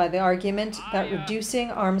blackmailed by the argument that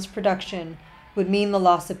reducing arms production would mean the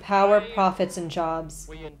loss of power, profits, and jobs.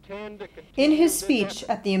 In his speech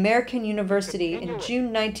at the American University in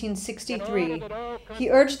June 1963, he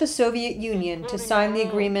urged the Soviet Union to sign the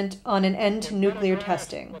agreement on an end to nuclear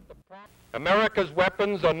testing. America's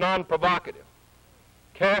weapons are non-provocative,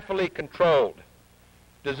 carefully controlled,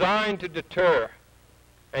 designed to deter,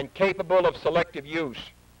 and capable of selective use.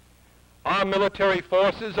 Our military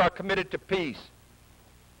forces are committed to peace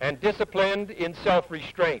and disciplined in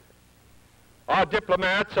self-restraint. Our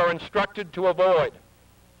diplomats are instructed to avoid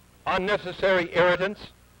unnecessary irritants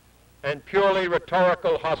and purely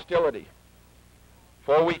rhetorical hostility,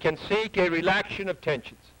 for we can seek a relaxation of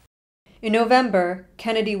tensions. In November,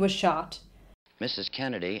 Kennedy was shot. Mrs.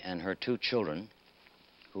 Kennedy and her two children,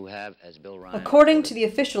 who have, as Bill Ryan According to the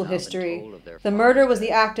official history, the murder was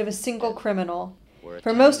the act of a single criminal.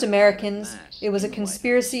 For most Americans, it was a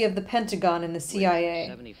conspiracy of the Pentagon and the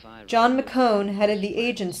CIA. John McCone headed the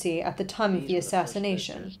agency at the time of the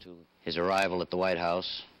assassination. His arrival at the White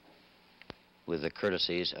House with the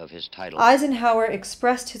courtesies of his title. Eisenhower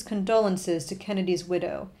expressed his condolences to Kennedy's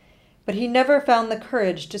widow, but he never found the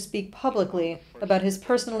courage to speak publicly about his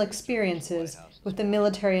personal experiences with the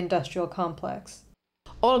military-industrial complex.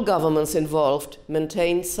 All governments involved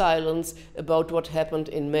maintained silence about what happened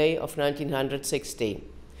in May of 1960,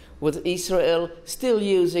 with Israel still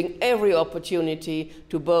using every opportunity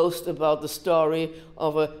to boast about the story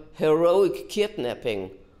of a heroic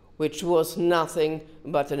kidnapping, which was nothing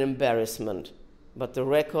but an embarrassment, but the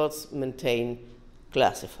records maintain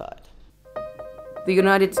classified. The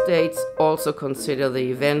United States also consider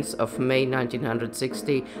the events of May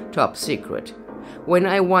 1960 top secret. When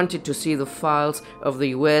I wanted to see the files of the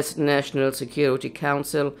US National Security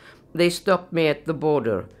Council, they stopped me at the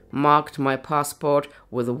border, marked my passport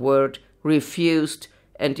with the word refused,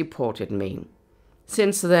 and deported me.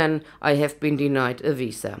 Since then, I have been denied a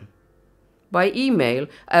visa. By email,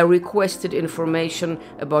 I requested information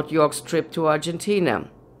about York's trip to Argentina.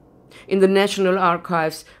 In the National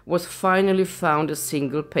Archives was finally found a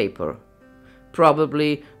single paper.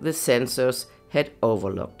 Probably the censors had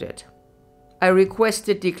overlooked it. I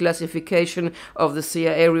requested declassification of the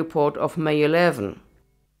CIA report of May 11.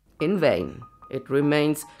 In vain. It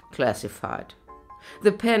remains classified.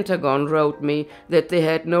 The Pentagon wrote me that they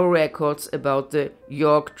had no records about the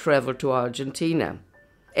York travel to Argentina.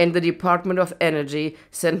 And the Department of Energy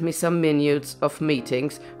sent me some minutes of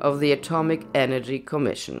meetings of the Atomic Energy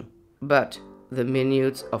Commission. But the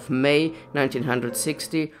minutes of May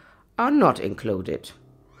 1960 are not included.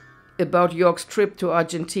 About York's trip to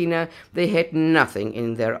Argentina, they had nothing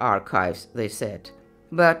in their archives, they said.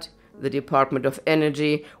 But the Department of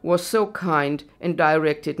Energy was so kind and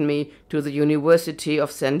directed me to the University of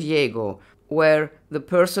San Diego, where the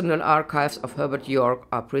personal archives of Herbert York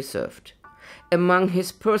are preserved. Among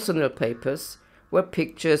his personal papers were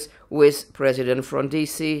pictures with President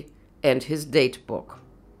Frondizi and his date book.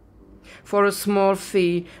 For a small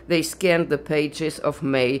fee, they scanned the pages of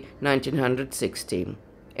May 1916.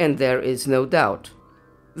 And there is no doubt.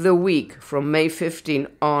 The week from May 15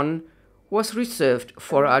 on was reserved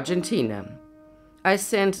for Argentina. I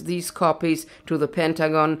sent these copies to the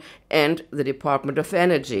Pentagon and the Department of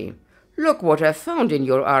Energy. Look what I found in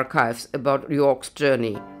your archives about York's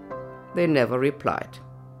journey. They never replied.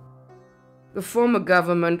 The former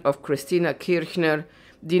government of Christina Kirchner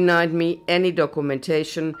denied me any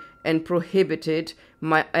documentation and prohibited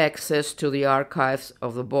my access to the archives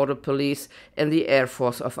of the Border Police and the Air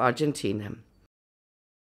Force of Argentina.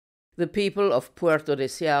 The people of Puerto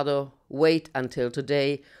Deseado wait until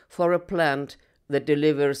today for a plant that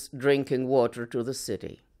delivers drinking water to the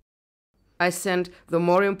city. I sent the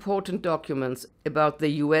more important documents about the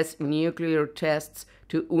US nuclear tests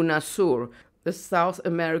to UNASUR, the South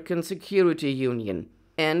American Security Union,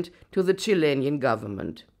 and to the Chilean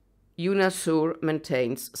government. UNASUR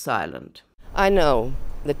maintains silent. I know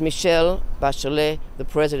that Michelle Bachelet, the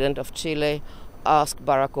president of Chile, asked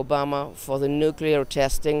Barack Obama for the nuclear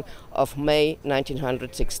testing of May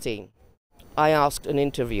 1916. I asked an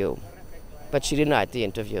interview, but she denied the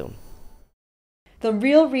interview. The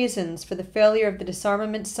real reasons for the failure of the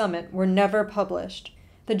Disarmament Summit were never published.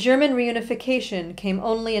 The German reunification came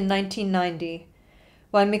only in 1990.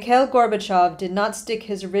 Why Mikhail Gorbachev did not stick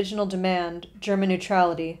his original demand, German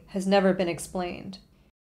neutrality, has never been explained.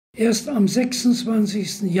 Erst am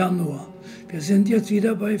 26. Januar, wir sind jetzt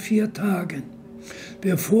wieder bei 4 Tagen,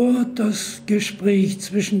 bevor das Gespräch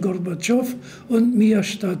zwischen Gorbatschow und mir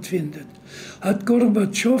stattfindet, hat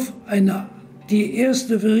Gorbatschow die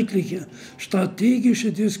erste wirkliche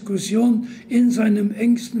strategische Diskussion in seinem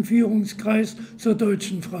engsten Führungskreis zur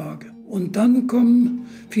deutschen Frage. Und dann kommen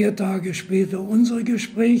 4 Tage später unsere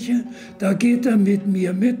Gespräche, da geht er mit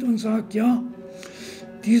mir mit und sagt, ja,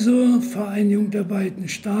 diese Vereinigung der beiden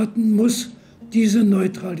Staaten muss diese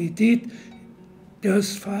Neutralität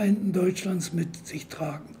des vereinten Deutschlands mit sich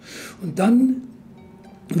tragen. Und dann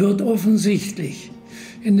wird offensichtlich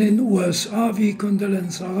in den USA, wie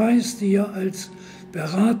Condoleezza Rice, die ja als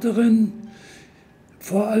Beraterin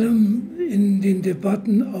vor allem in den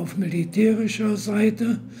Debatten auf militärischer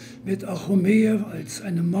Seite mit Achomejew als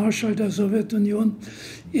einem Marschall der Sowjetunion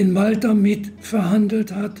in Malta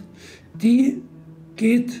mitverhandelt hat, die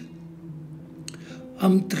geht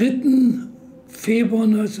am 3. Februar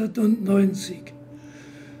 1990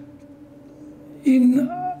 in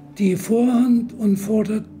die Vorhand und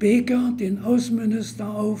fordert Beker, den Außenminister,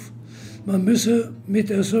 auf, man müsse mit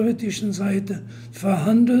der sowjetischen Seite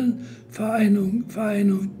verhandeln,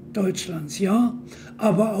 Vereinigung Deutschlands, ja,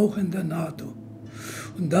 aber auch in der NATO.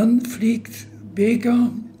 Und dann fliegt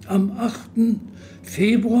Beker am 8.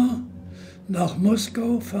 Februar nach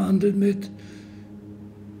Moskau, verhandelt mit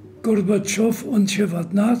Gorbatschow und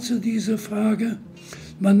Shevardnadse diese Frage.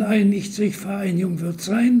 Man einigt sich, Vereinigung wird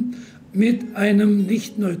sein, mit einem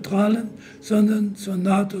nicht neutralen, sondern zur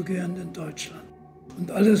NATO gehörenden Deutschland.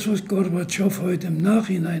 Und alles, was Gorbatschow heute im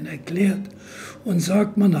Nachhinein erklärt und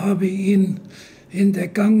sagt, man habe ihn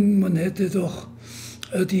hintergangen, man hätte doch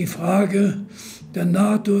die Frage der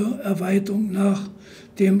NATO-Erweiterung nach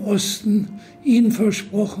dem Osten ihn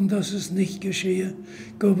versprochen, dass es nicht geschehe.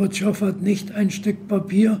 Gorbatschow hat nicht ein Stück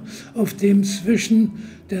Papier, auf dem zwischen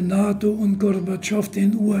der NATO und Gorbatschow,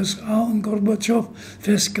 den USA und Gorbatschow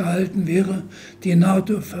festgehalten wäre. Die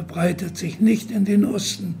NATO verbreitet sich nicht in den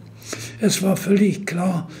Osten. Es war völlig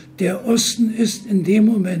klar, der Osten ist in dem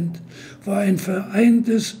Moment, wo ein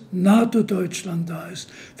vereintes NATO-Deutschland da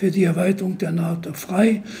ist, für die Erweiterung der NATO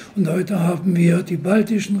frei. Und heute haben wir die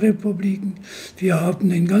baltischen Republiken, wir haben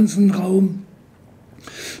den ganzen Raum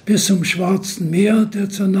bis zum Schwarzen Meer, der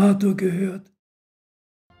zur NATO gehört.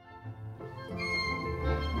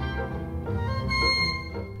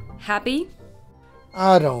 Happy?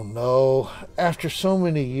 I don't know. After so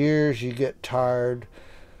many years, you get tired.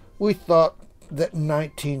 We thought that in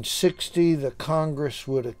 1960 the Congress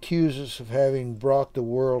would accuse us of having brought the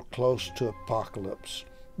world close to apocalypse.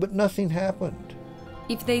 But nothing happened.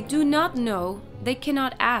 If they do not know, they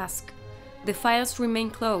cannot ask. The files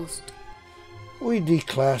remain closed. We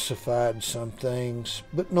declassified some things,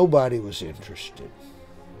 but nobody was interested.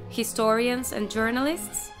 Historians and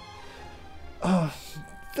journalists?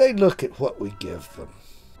 They look at what we give them.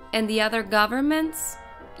 And the other governments?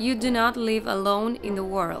 You do not live alone in the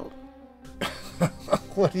world.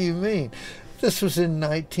 What do you mean? This was in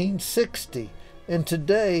 1960, and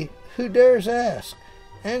today, who dares ask?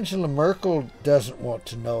 Angela Merkel doesn't want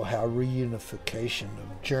to know how reunification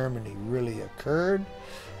of Germany really occurred.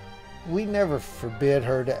 We never forbid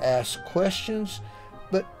her to ask questions,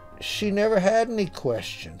 but she never had any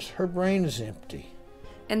questions. Her brain is empty.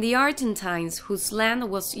 And the Argentines, whose land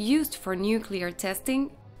was used for nuclear testing?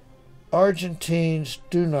 Argentines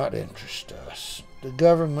do not interest us. The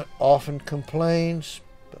government often complains,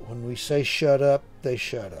 but when we say shut up, they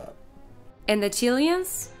shut up. And the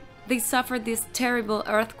Chileans? They suffered this terrible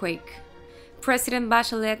earthquake. President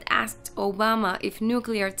Bachelet asked Obama if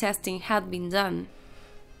nuclear testing had been done.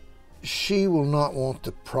 She will not want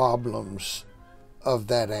the problems of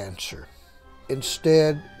that answer.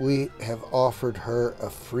 Instead, we have offered her a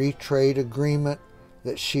free trade agreement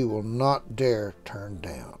that she will not dare turn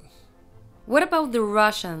down. What about the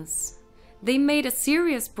Russians? They made a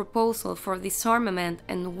serious proposal for disarmament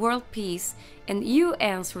and world peace, and you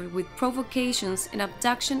answered with provocations and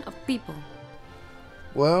abduction of people.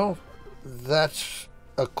 Well, That's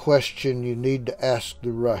a question you need to ask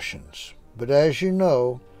the Russians. But as you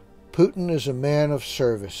know, Putin is a man of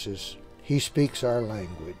services. He speaks our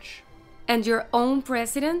language. And your own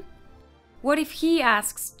president? What if he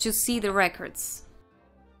asks to see the records?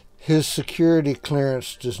 His security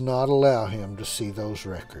clearance does not allow him to see those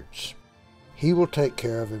records. He will take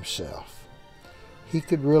care of himself. He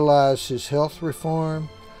could realize his health reform.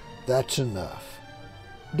 That's enough.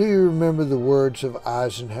 Do you remember the words of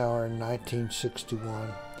Eisenhower in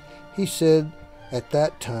 1961? He said at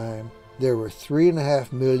that time there were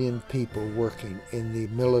 3.5 million people working in the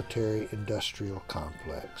military-industrial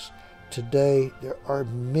complex. Today there are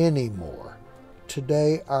many more.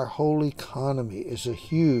 Today our whole economy is a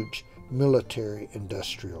huge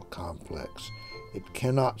military-industrial complex. It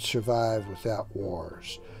cannot survive without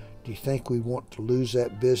wars. Do you think we want to lose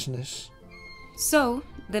that business? So,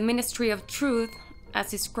 the Ministry of Truth,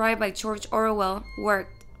 as described by George Orwell,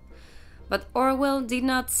 worked. But Orwell did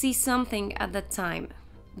not see something at that time: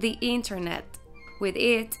 the internet. With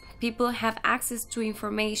it, people have access to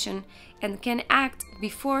information and can act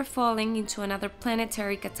before falling into another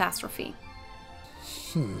planetary catastrophe.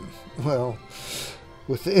 Well,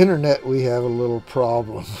 with the internet we have a little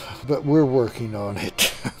problem, but we're working on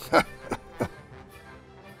it.